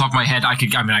of my head, I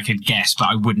could guess, but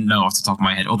I wouldn't know off the top of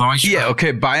my head. Although I should. Yeah,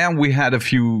 okay. Bayern, we had a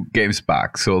few games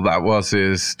back, so that was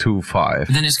his 2-5.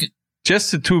 Then it's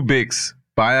just the 2 bigs,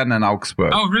 Bayern and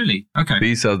Augsburg. Oh, really? Okay.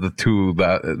 These are the 2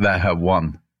 that have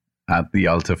won at the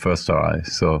Alte Försterei.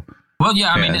 So. Well,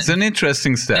 yeah, I mean, it's an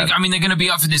interesting step. They're going to be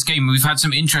up for this game. We've had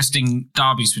some interesting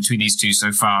derbies between these 2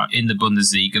 so far in the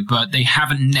Bundesliga, but they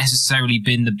haven't necessarily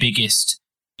been the biggest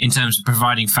in terms of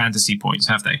providing fantasy points,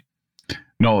 have they?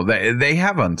 No, they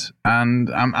haven't. And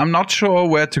I'm not sure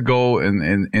where to go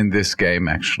in this game,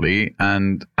 actually.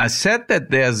 And I said that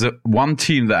there's one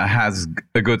team that has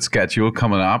a good schedule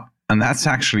coming up, and that's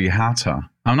actually Hertha.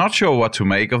 I'm not sure what to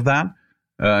make of that,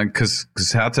 because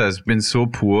Hertha has been so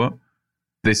poor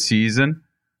this season.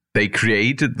 They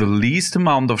created the least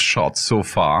amount of shots so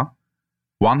far,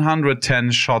 110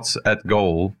 shots at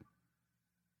goal.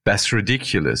 That's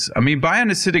ridiculous. I mean, Bayern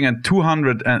is sitting at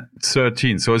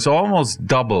 213, so it's almost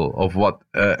double of what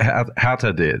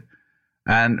Hertha did.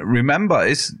 And remember,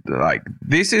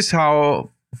 this is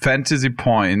how fantasy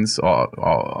points or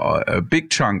a big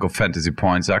chunk of fantasy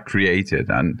points are created.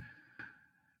 And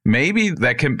maybe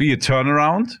there can be a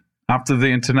turnaround after the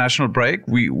international break.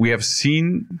 We have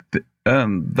seen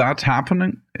that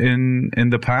happening in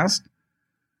the past.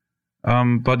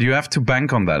 but you have to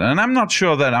bank on that. And I'm not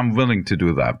sure that I'm willing to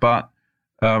do that. But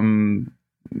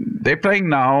they're playing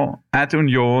now at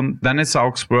Union, then it's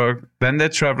Augsburg, then they're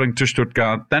traveling to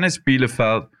Stuttgart, then it's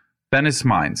Bielefeld, then it's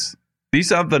Mainz.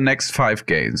 These are the next 5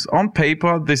 games. On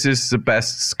paper, this is the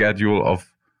best schedule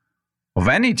of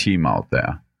any team out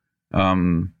there. But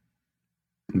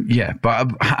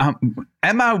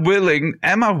am I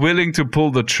willing to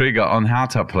pull the trigger on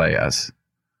Hertha players?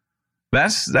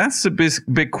 That's the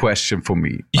big question for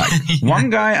me. Like, one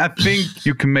guy I think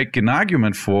you can make an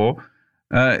argument for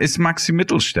is Maxi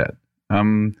Mittelstädt.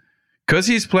 Because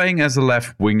he's playing as a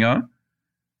left winger.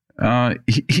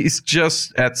 He's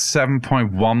just at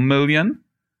 7.1 million.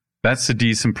 That's a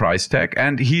decent price tag.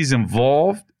 And he's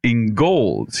involved in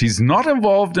goals. He's not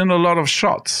involved in a lot of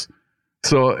shots.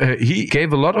 So he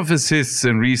gave a lot of assists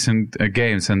in recent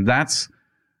games. And that's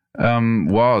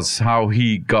was how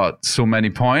he got so many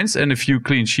points and a few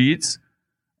clean sheets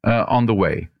on the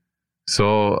way.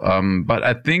 So, but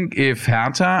I think if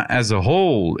Hertha as a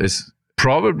whole is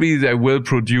probably they will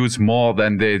produce more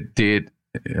than they did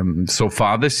so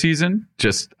far this season.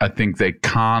 Just I think they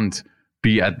can't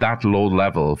be at that low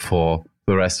level for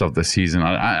the rest of the season.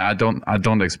 I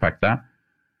don't expect that.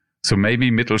 So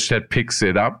maybe Mittelstädt picks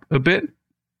it up a bit.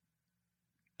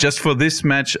 Just for this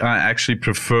match, I actually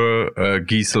prefer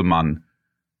Gieselmann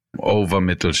over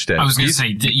Mittelstädt. I was going to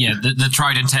say, the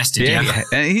tried and tested. Yeah.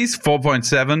 And he's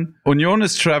 4.7. Union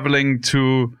is traveling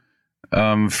to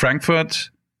Frankfurt.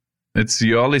 It's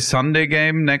the early Sunday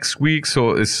game next week,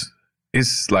 so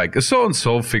it's like a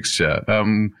so-and-so fixture.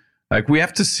 Like we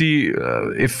have to see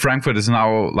if Frankfurt is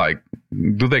now like,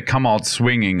 do they come out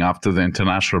swinging after the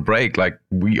international break? Like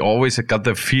we always got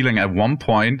the feeling at one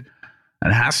point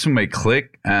it has to make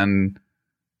click and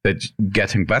they're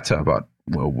getting better, but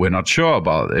we're not sure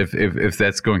about if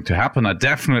that's going to happen. I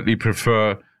definitely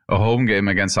prefer a home game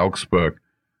against Augsburg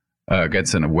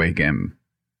against an away game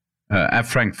at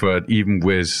Frankfurt, even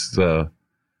with the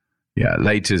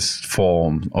latest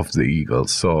form of the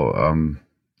Eagles. So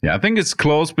I think it's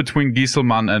close between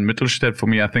Gieselmann and Mittelstädt for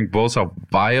me. I think both are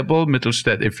viable.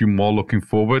 Mittelstädt if you're more looking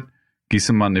forward,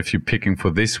 Gieselmann if you're picking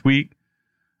for this week.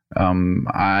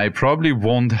 I probably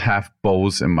won't have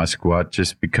both in my squad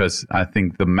just because I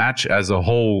think the match as a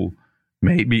whole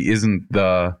maybe isn't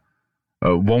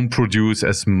won't produce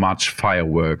as much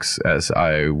fireworks as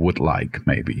I would like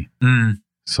maybe.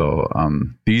 So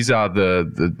these are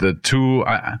the two.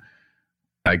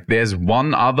 Like there's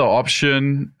one other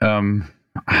option.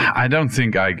 I don't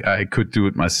think I could do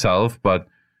it myself, but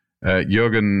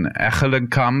Jürgen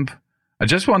Echelenkamp. I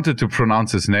just wanted to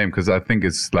pronounce his name because I think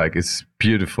it's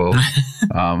beautiful.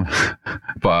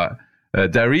 But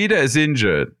Darida is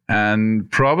injured, and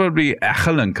probably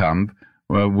Echelenkamp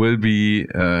will be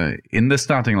in the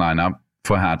starting lineup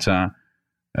for Hertha.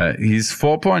 He's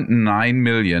 4.9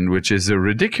 million, which is a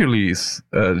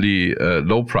ridiculously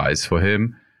low price for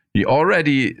him. He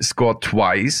already scored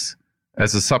twice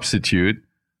as a substitute,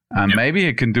 and maybe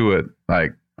he can do it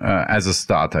as a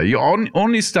starter. He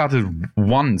only started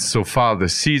once so far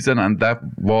this season, and that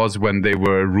was when they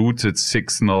were routed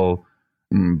 6-0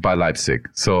 by Leipzig.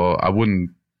 So I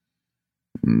wouldn't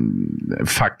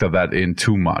factor that in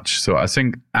too much. So I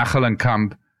think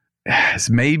Echelenkamp is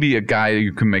maybe a guy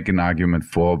you can make an argument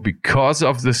for because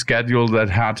of the schedule that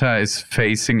Hertha is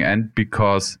facing and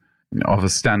because of a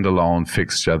standalone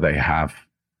fixture they have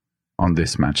on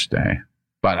this match day.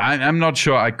 But I'm not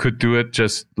sure I could do it.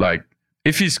 Just like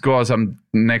if he scores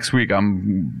next week,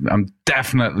 I'm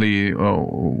definitely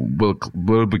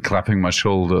will be clapping my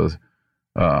shoulders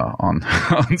on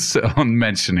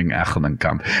mentioning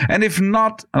Echelenkamp. And if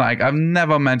not, I'm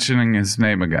never mentioning his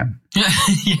name again.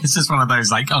 It's just one of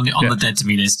those on the dead to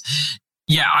me list.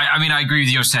 Yeah, I mean, I agree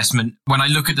with your assessment. When I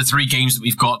look at the 3 games that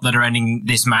we've got that are ending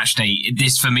this match day,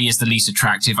 this for me is the least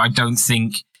attractive. I don't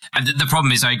think. And the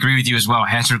problem is, I agree with you as well.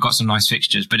 Hertha have got some nice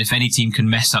fixtures, but if any team can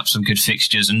mess up some good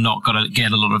fixtures and not got to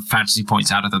get a lot of fantasy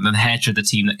points out of them, then Hertha are the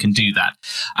team that can do that.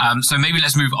 So maybe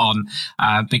let's move on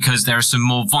because there are some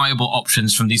more viable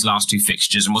options from these last 2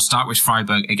 fixtures, and we'll start with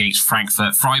Freiburg against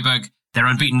Frankfurt. Freiburg, their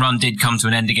unbeaten run did come to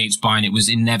an end against Bayern. It was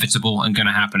inevitable and going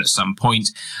to happen at some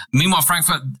point. Meanwhile,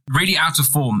 Frankfurt really out of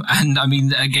form, and I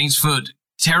mean against Fürth,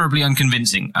 terribly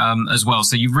unconvincing as well.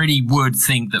 So you really would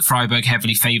think that Freiburg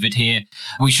heavily favoured here.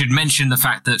 We should mention the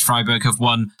fact that Freiburg have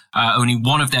won only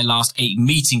one of their last 8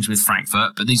 meetings with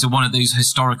Frankfurt, but these are one of those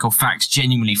historical facts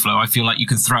genuinely, Flo, I feel like you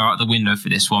can throw out the window for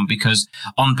this one because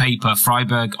on paper,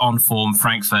 Freiburg on form,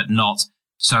 Frankfurt not.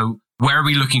 So where are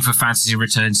we looking for fantasy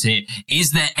returns here?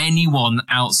 Is there anyone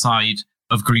outside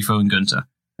of Grifo and Gunter?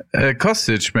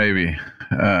 Kostic, maybe,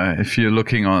 if you're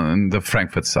looking on the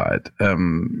Frankfurt side.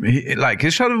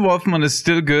 His shot involvement is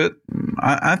still good.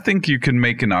 I think you can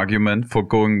make an argument for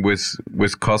going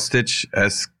with Kostic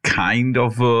as kind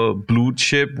of a blue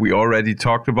chip. We already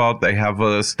talked about they have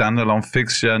a standalone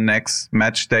fixture next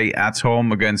match day at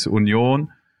home against Union.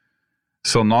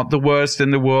 So not the worst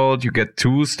in the world. You get 2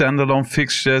 standalone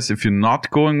fixtures. If you're not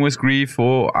going with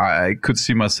Grifo, I could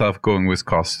see myself going with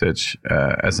Kostic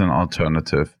as an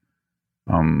alternative.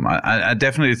 I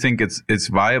definitely think it's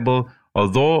viable.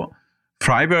 Although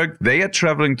Freiburg, they are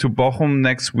traveling to Bochum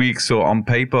next week, so on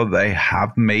paper they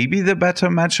have maybe the better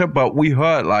matchup. But we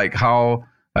heard how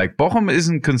Bochum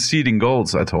isn't conceding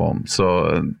goals at home.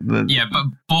 So but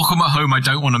Bochum at home, I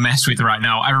don't want to mess with right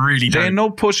now. I really don't. They're no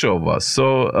pushovers.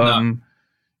 So no.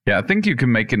 Yeah, I think you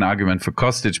can make an argument for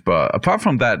Kostic, but apart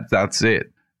from that, that's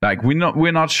it.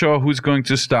 We're not sure who's going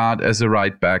to start as a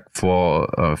right back for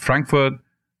Frankfurt.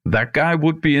 That guy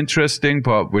would be interesting,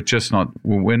 but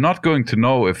we're not going to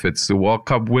know if it's the World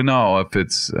Cup winner or if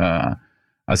it's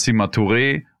Asima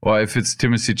Touré or if it's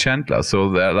Timothy Chandler.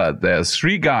 So there's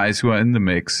 3 guys who are in the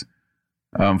mix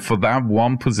for that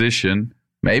one position.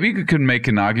 Maybe you can make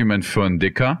an argument for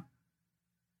Ndicka.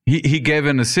 He gave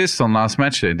an assist on last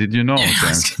match day. Did you know?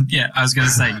 I was going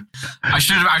to say. I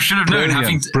should have known.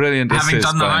 Having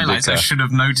done the highlights, Ndicka. I should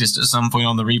have noticed at some point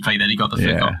on the replay that he got the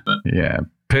flick off. But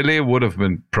Pele would have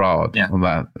been proud on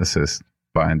that assist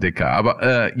by Ndicka.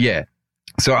 But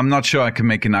so I'm not sure I can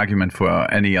make an argument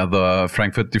for any other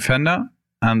Frankfurt defender.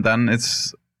 And then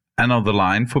it's another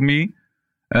line for me,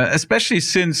 especially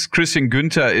since Christian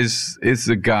Günther is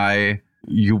a guy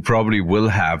you probably will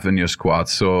have in your squad.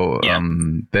 So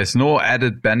there's no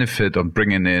added benefit of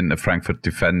bringing in a Frankfurt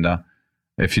defender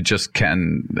if you just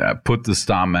can put the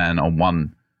star man on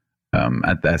one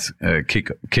at that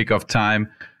kickoff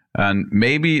time. And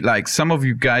maybe some of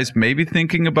you guys may be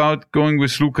thinking about going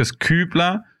with Lukas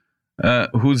Kübler,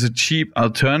 who's a cheap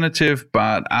alternative,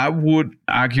 but I would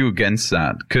argue against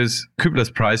that because Kübler's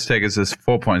price tag is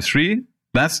 4.3.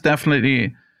 That's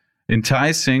definitely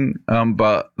enticing,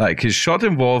 but his shot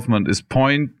involvement is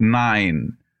 0.9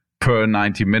 per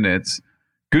 90 minutes.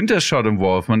 Günther's shot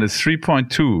involvement is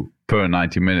 3.2 per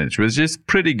 90 minutes, which is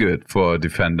pretty good for a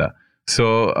defender.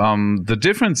 So the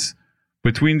difference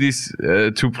between these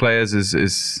 2 players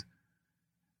is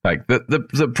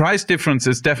the price difference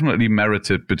is definitely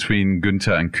merited between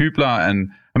Günther and Kübler. And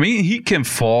I mean, he can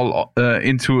fall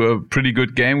into a pretty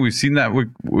good game. We've seen that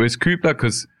with Kübler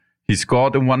because he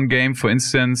scored in one game, for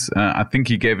instance. I think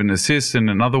he gave an assist in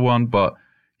another one, but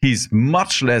he's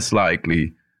much less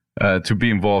likely to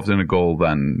be involved in a goal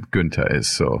than Günther is.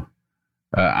 So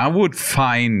I would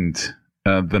find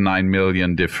the 9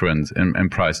 million difference in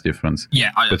price difference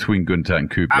between Günther and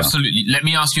Kübler. Absolutely. Let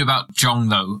me ask you about Jong,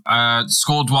 though.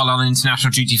 Scored while on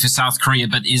international duty for South Korea,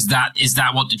 but is that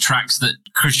what detracts that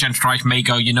Christian Streich may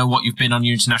go, you know what, you've been on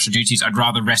your international duties, I'd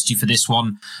rather rest you for this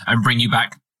one and bring you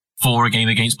back for a game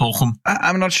against Bochum?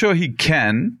 I'm not sure he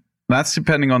can. That's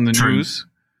depending on the news.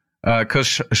 Because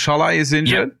Scholler is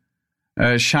injured.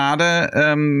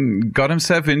 Schade got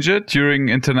himself injured during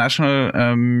international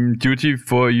duty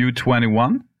for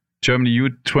U21, Germany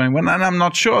U21. And I'm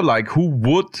not sure who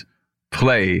would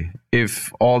play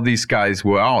if all these guys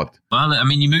were out. Well, I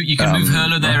mean, you can move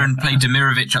Hurler there and play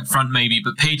Demirovic up front maybe,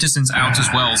 but Peterson's out as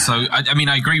well. So, I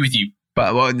agree with you.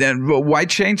 But then why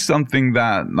change something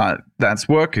that's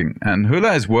working? And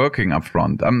Hüller is working up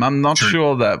front. I'm not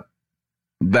sure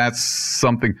that's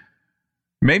something.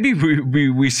 Maybe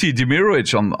we see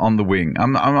Demirovic on the wing.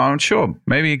 I'm not sure.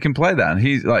 Maybe he can play that.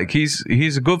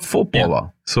 He's a good footballer. Yeah.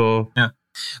 So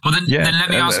Well, then let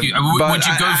me ask you: would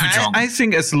you go for Jong? I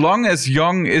think as long as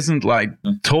Jong isn't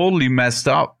totally messed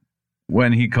up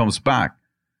when he comes back.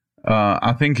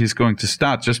 I think he's going to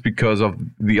start just because of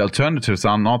the alternatives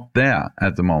are not there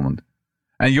at the moment.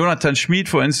 And Jonathan Schmid,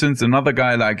 for instance, another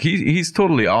guy, he's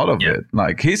totally out of it.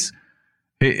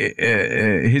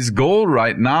 His goal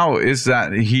right now is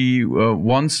that he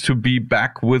wants to be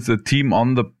back with the team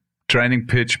on the training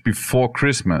pitch before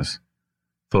Christmas.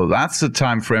 So that's the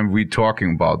time frame we're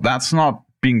talking about. That's not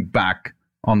being back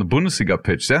on the Bundesliga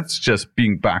pitch. That's just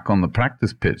being back on the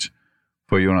practice pitch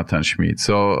for Jonathan Schmid.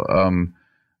 So,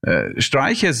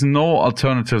 Streich has no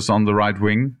alternatives on the right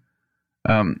wing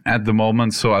at the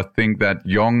moment, so I think that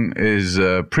Jong is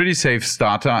a pretty safe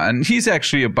starter, and he's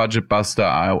actually a budget buster.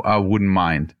 I wouldn't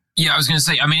mind. Yeah, I was going to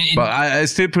say. I mean, but I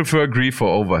still prefer Grifo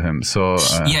over him. So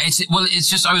it's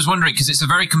just I was wondering because it's a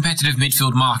very competitive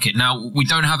midfield market. Now we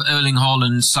don't have Erling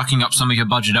Haaland sucking up some of your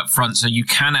budget up front, so you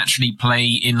can actually play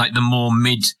in the more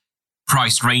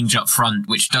mid-priced range up front,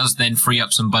 which does then free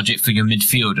up some budget for your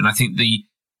midfield. And I think the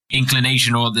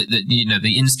inclination or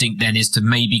the instinct then is to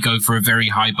maybe go for a very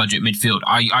high budget midfield.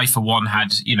 I for one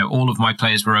had, all of my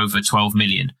players were over 12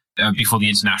 million before the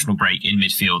international break in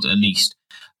midfield at least.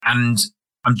 And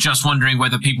I'm just wondering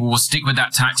whether people will stick with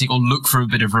that tactic or look for a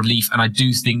bit of relief. And I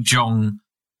do think Jong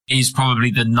is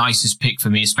probably the nicest pick for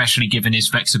me, especially given his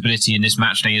flexibility in this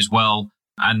match day as well.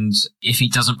 And if he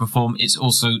doesn't perform, it's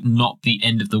also not the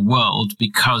end of the world,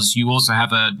 because you also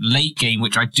have a late game,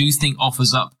 which I do think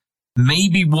offers up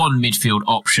maybe one midfield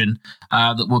option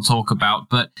that we'll talk about.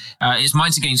 But it's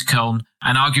Mainz against Köln,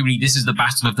 and arguably this is the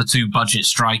battle of the two budget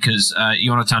strikers,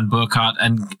 Jonathan Burkardt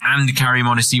and Karim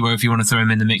Onisiwo, if you want to throw him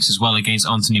in the mix as well, against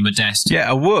Anthony Modeste. Yeah,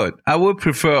 I would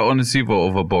prefer Onisiwo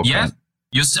over Burkardt.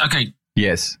 Yeah? Okay.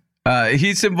 Yes.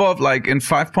 He's involved in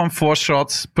 5.4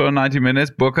 shots per 90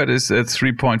 minutes. Burkardt is at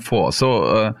 3.4.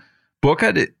 So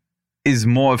Burkardt is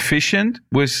more efficient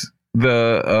with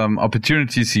the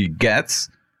opportunities he gets.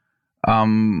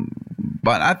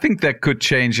 But I think that could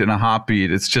change in a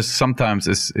heartbeat. It's just sometimes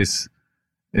is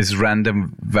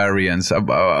random variance.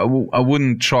 I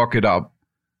wouldn't chalk it up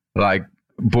like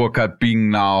Burkardt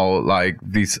being now like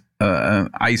this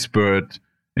iceberg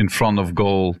in front of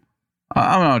goal.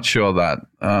 I'm not sure that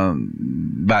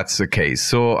that's the case.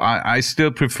 So I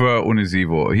still prefer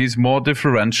Onisiwo. He's more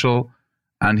differential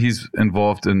and he's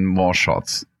involved in more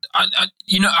shots. I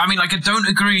don't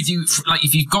agree with you.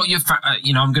 If you've got your,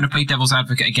 I'm going to play devil's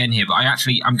advocate again here, but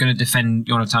I'm going to defend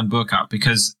Jonathan Burkardt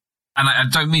because, and I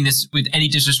don't mean this with any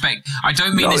disrespect. I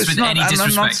don't mean this with any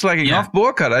disrespect. I'm not slagging off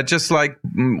Burkardt. I just like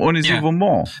Onisiwo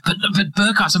more. But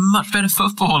Burkardt's a much better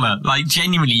footballer. Like,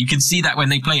 genuinely, you can see that when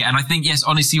they play. And I think, yes,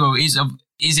 Onisiwo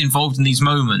is involved in these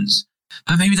moments.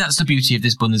 But maybe that's the beauty of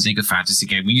this Bundesliga fantasy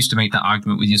game. We used to make that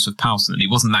argument with Yusuf Poulsen that he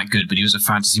wasn't that good, but he was a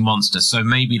fantasy monster. So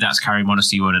maybe that's Karim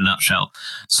Onisiwo in a nutshell.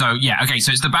 So yeah, okay.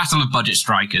 So it's the battle of budget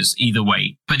strikers either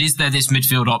way. But is there this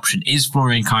midfield option? Is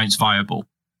Florian Kainz viable?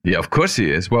 Yeah, of course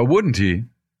he is. Why wouldn't he?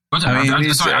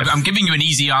 I'm giving you an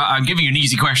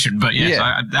easy question, but yes,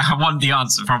 yeah. I want the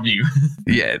answer from you.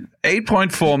 Yeah,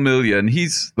 8.4 million.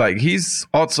 He's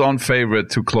odds-on favorite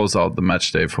to close out the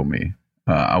match day for me.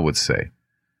 I would say.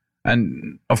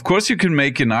 And of course, you can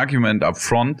make an argument up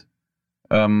front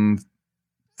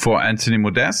for Anthony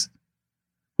Modeste,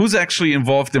 who's actually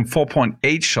involved in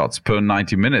 4.8 shots per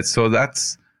 90 minutes. So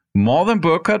that's more than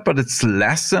Burkardt, but it's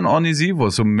less than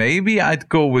Onisiwo. So maybe I'd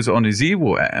go with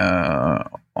Onisiwo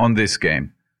on this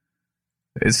game.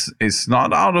 It's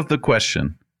not out of the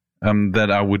question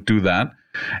that I would do that.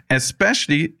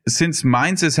 Especially since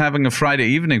Mainz is having a Friday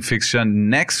evening fixture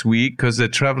next week because they're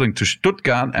traveling to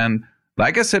Stuttgart. And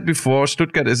like I said before,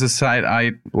 Stuttgart is a side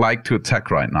I like to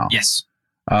attack right now. Yes.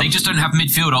 They just don't have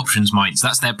midfield options, Mainz.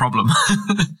 That's their problem.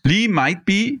 Lee might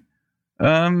be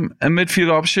a midfield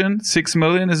option. 6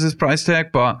 million is his price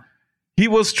tag, but he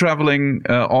was traveling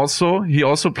also. He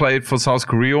also played for South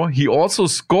Korea. He also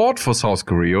scored for South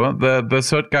Korea. The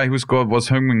third guy who scored was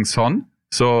Heung-min Son.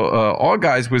 So all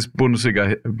guys with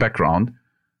Bundesliga background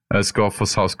score for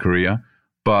South Korea.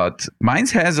 But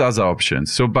Mainz has other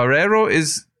options. So Barreiro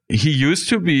he used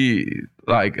to be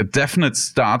like a definite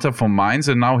starter for Mainz,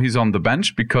 and now he's on the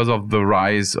bench because of the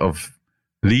rise of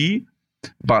Lee.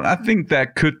 But I think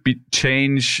that could be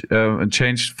changed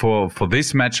for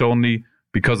this match only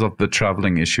because of the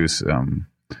traveling issues.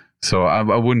 So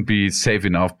I wouldn't be safe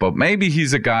enough. But maybe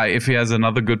he's a guy, if he has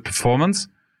another good performance,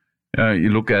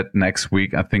 you look at next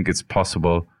week, I think it's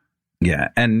possible. Yeah,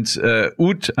 and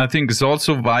Uth, I think, is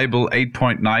also viable,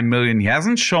 8.9 million. He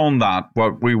hasn't shown that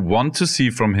what we want to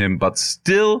see from him, but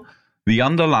still the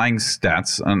underlying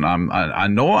stats, and I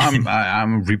know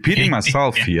I'm repeating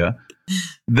myself here,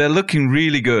 they're looking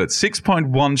really good.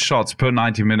 6.1 shots per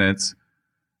 90 minutes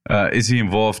is he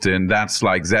involved in. That's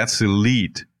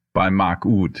elite by Mark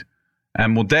Uth.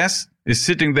 And Modeste is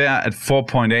sitting there at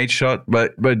 4.8 shot,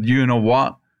 but you know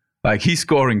what? Like, he's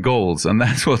scoring goals, and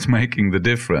that's what's making the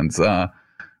difference.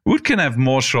 Uth can have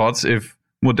more shots if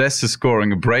Modeste is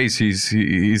scoring a brace. He's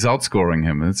outscoring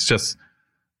him. It's just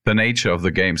the nature of the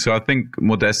game. So I think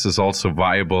Modeste is also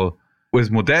viable.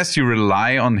 With Modeste, you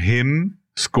rely on him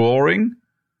scoring,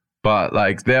 but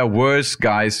there are worse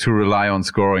guys to rely on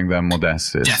scoring than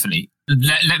Modeste is. Definitely.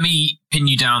 Let me pin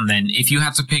you down then. If you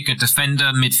had to pick a defender,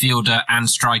 midfielder, and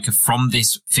striker from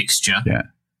this fixture,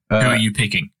 who are you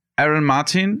picking? Aaron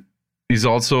Martin is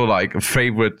also a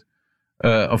favorite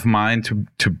of mine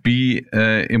to be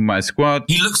in my squad.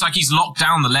 He looks like he's locked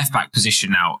down the left back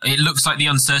position now. It looks like the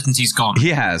uncertainty's gone. He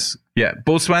has, yeah.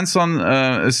 Bo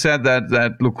Svensson said that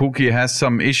Lukoki has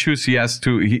some issues. He has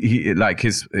to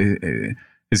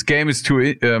his game is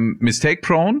too mistake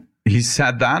prone. He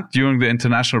said that during the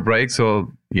international break.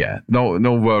 So yeah, no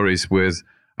worries with.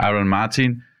 Aaron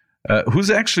Martin, who's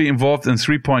actually involved in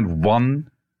 3.1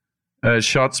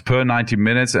 shots per 90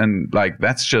 minutes. And like,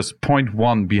 that's just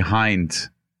 0.1 behind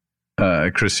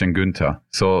Christian Günther.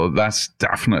 So that's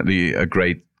definitely a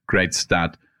great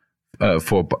stat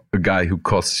for a guy who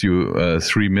costs you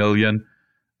 3 million.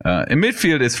 In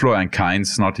midfield is Florian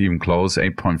Kainz, not even close,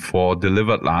 8.4.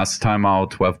 Delivered last time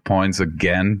out, 12 points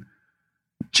again.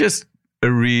 Just a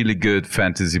really good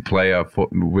fantasy player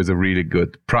with a really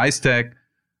good price tag.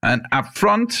 And up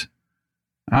front,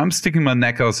 I'm sticking my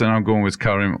neck out and I'm going with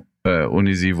Karim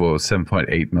Unisivo,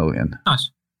 7.8 million.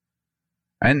 Nice.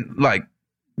 And like,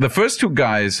 the first two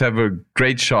guys have a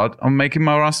great shot on making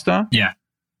my roster. Yeah.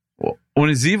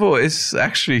 Unisivo is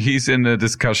actually, he's in a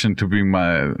discussion to be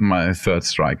my third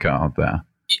striker out there.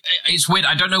 It's weird.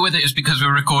 I don't know whether it's because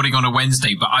we're recording on a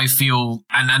Wednesday, but I feel,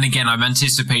 and again, I'm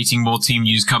anticipating more team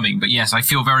news coming, but yes, I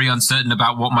feel very uncertain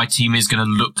about what my team is going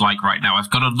to look like right now. I've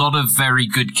got a lot of very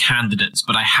good candidates,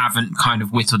 but I haven't kind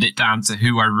of whittled it down to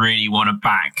who I really want to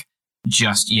back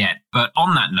just yet. But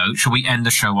on that note, shall we end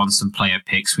the show on some player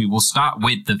picks? We will start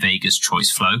with the Vegas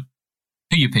choice, Flo.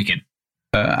 Who are you picking?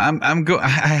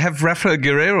 I have Rafael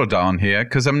Guerreiro down here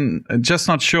because I'm just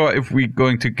not sure if we're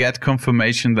going to get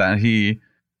confirmation that he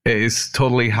is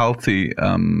totally healthy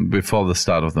before the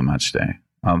start of the match day.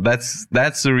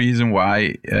 That's the reason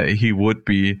why he would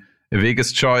be a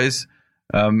Vegas choice.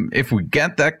 If we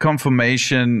get that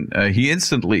confirmation, he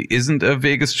instantly isn't a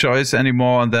Vegas choice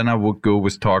anymore, and then I would go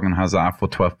with Torgan Hazard for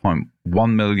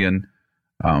 12.1 million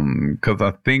because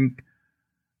I think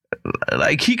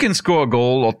like he can score a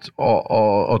goal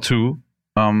or two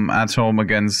at home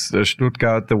against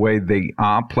Stuttgart the way they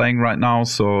are playing right now.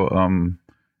 So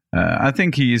I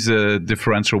think he's a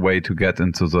differential way to get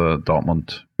into the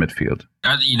Dortmund midfield.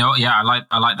 I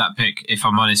like that pick, if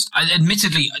I'm honest.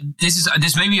 Admittedly,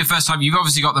 this may be your first time. You've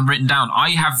obviously got them written down. I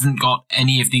haven't got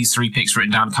any of these three picks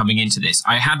written down coming into this.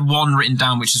 I had one written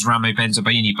down, which is Rame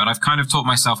Bensebaini, but I've kind of talked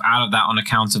myself out of that on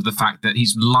account of the fact that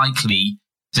he's likely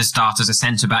to start as a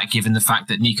centre-back, given the fact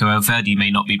that Nico Elvedi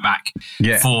may not be back.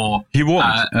 Yeah, he won't.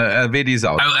 Elvedi is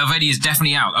out. Elvedi is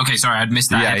definitely out. Okay, sorry, I'd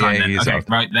missed that headline then. Okay, out.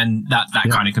 Right, then that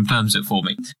kind of confirms it for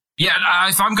me. Yeah,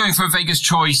 if I'm going for a Vegas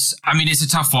choice, I mean, it's a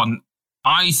tough one.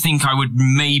 I think I would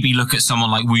maybe look at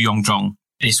someone like Woo Young-jong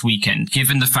this weekend,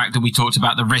 given the fact that we talked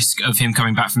about the risk of him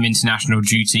coming back from international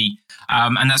duty.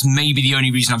 And that's maybe the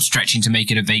only reason I'm stretching to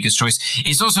make it a Vegas choice.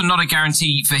 It's also not a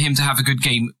guarantee for him to have a good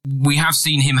game. We have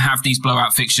seen him have these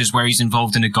blowout fixtures where he's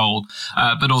involved in a goal,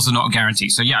 but also not a guarantee.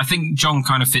 So yeah, I think John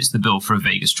kind of fits the bill for a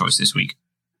Vegas choice this week.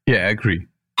 Yeah, I agree.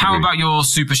 How about your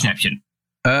Super Schnäppchen?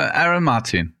 Aaron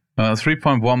Martin,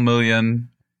 3.1 million.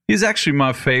 He's actually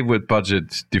my favorite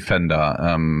budget defender,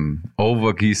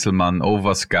 over Gieselman,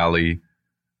 over Scully.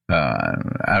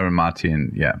 Aaron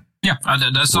Martin, yeah. Yeah,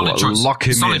 a solid choice.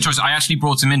 Solid choice. I actually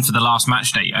brought him in for the last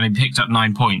match day and he picked up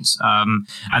 9 points. And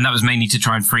that was mainly to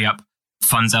try and free up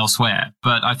funds elsewhere.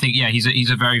 But I think, yeah,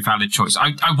 he's a very valid choice.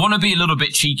 I want to be a little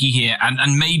bit cheeky here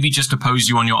and maybe just oppose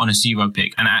you on your Unisivo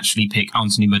pick and actually pick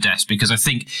Anthony Modeste, because I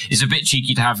think it's a bit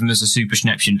cheeky to have him as a Super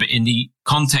Schnäppchen. But in the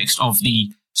context of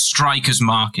the strikers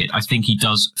market, I think he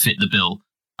does fit the bill.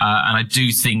 And I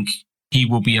do think he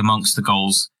will be amongst the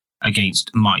goals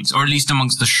against Mainz, or at least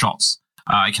amongst the shots.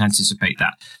 I can anticipate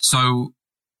that. So,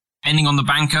 ending on the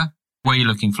banker, where are you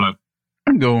looking, Flo?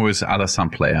 I'm going with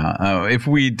Alassane Player. If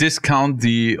we discount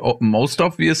the most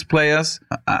obvious players,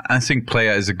 I think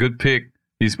Player is a good pick.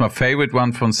 He's my favorite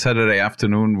one from Saturday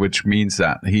afternoon, which means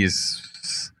that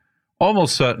he's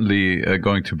almost certainly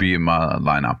going to be in my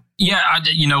lineup. Yeah,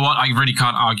 you know what? I really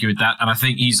can't argue with that. And I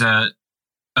think he's a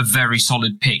very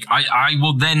solid pick. I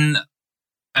will then...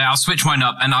 I'll switch mine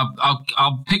up and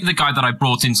I'll pick the guy that I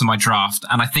brought into my draft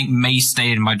and I think may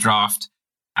stay in my draft,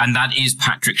 and that is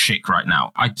Patrick Schick right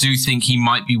now. I do think he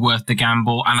might be worth the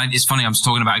gamble, and it's funny I'm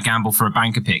talking about a gamble for a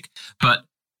banker pick, but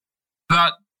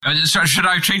should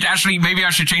I change? Actually, maybe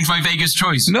I should change my Vegas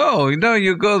choice. No,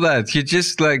 you go that. You're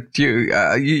just like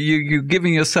you're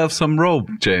giving yourself some rope,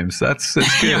 James. That's good.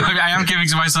 I am giving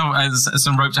myself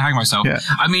some rope to hang myself. Yeah.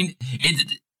 I mean,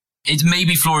 it's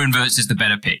maybe Florian Wirtz is the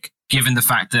better pick, given the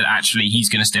fact that actually he's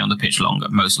going to stay on the pitch longer,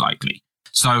 most likely.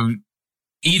 So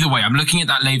either way, I'm looking at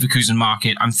that Leverkusen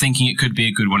market. I'm thinking it could be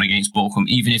a good one against Bochum,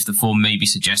 even if the form maybe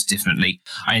suggests differently.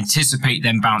 I anticipate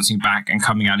them bouncing back and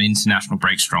coming out international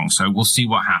break strong. So we'll see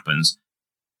what happens.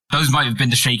 Those might have been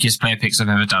the shakiest player picks I've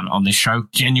ever done on this show,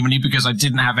 genuinely, because I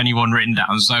didn't have anyone written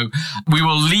down. So we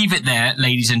will leave it there,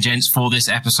 ladies and gents, for this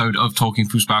episode of Talking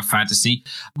Fußball Fantasy.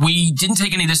 We didn't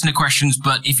take any listener questions,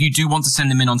 but if you do want to send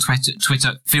them in on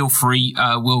Twitter, feel free.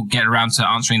 We'll get around to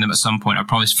answering them at some point. I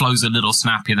promise. Flo's a little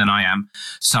snappier than I am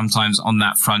sometimes on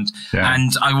that front. Yeah.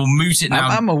 And I will moot it now.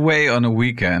 I'm away on a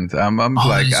weekend. I'm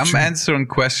answering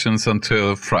questions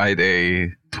until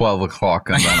Friday, 12 o'clock,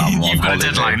 and then I'm on You've got holiday.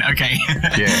 a deadline. Okay.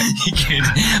 Yeah. Good.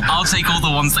 I'll take all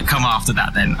the ones that come after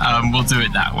that then. We'll do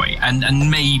it that way. And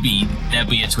maybe there'll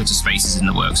be a Twitter Spaces in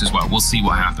the works as well. We'll see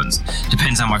what happens.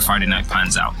 Depends how my Friday night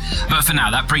plans out. But for now,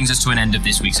 that brings us to an end of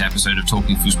this week's episode of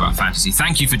Talking Fußball Fantasy.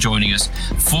 Thank you for joining us.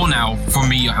 For now, from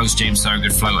me, your host, James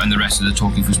Thurgood, Flo, and the rest of the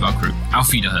Talking Fußball crew,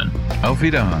 Auf Wiederhören. Auf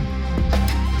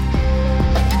Wiederhören.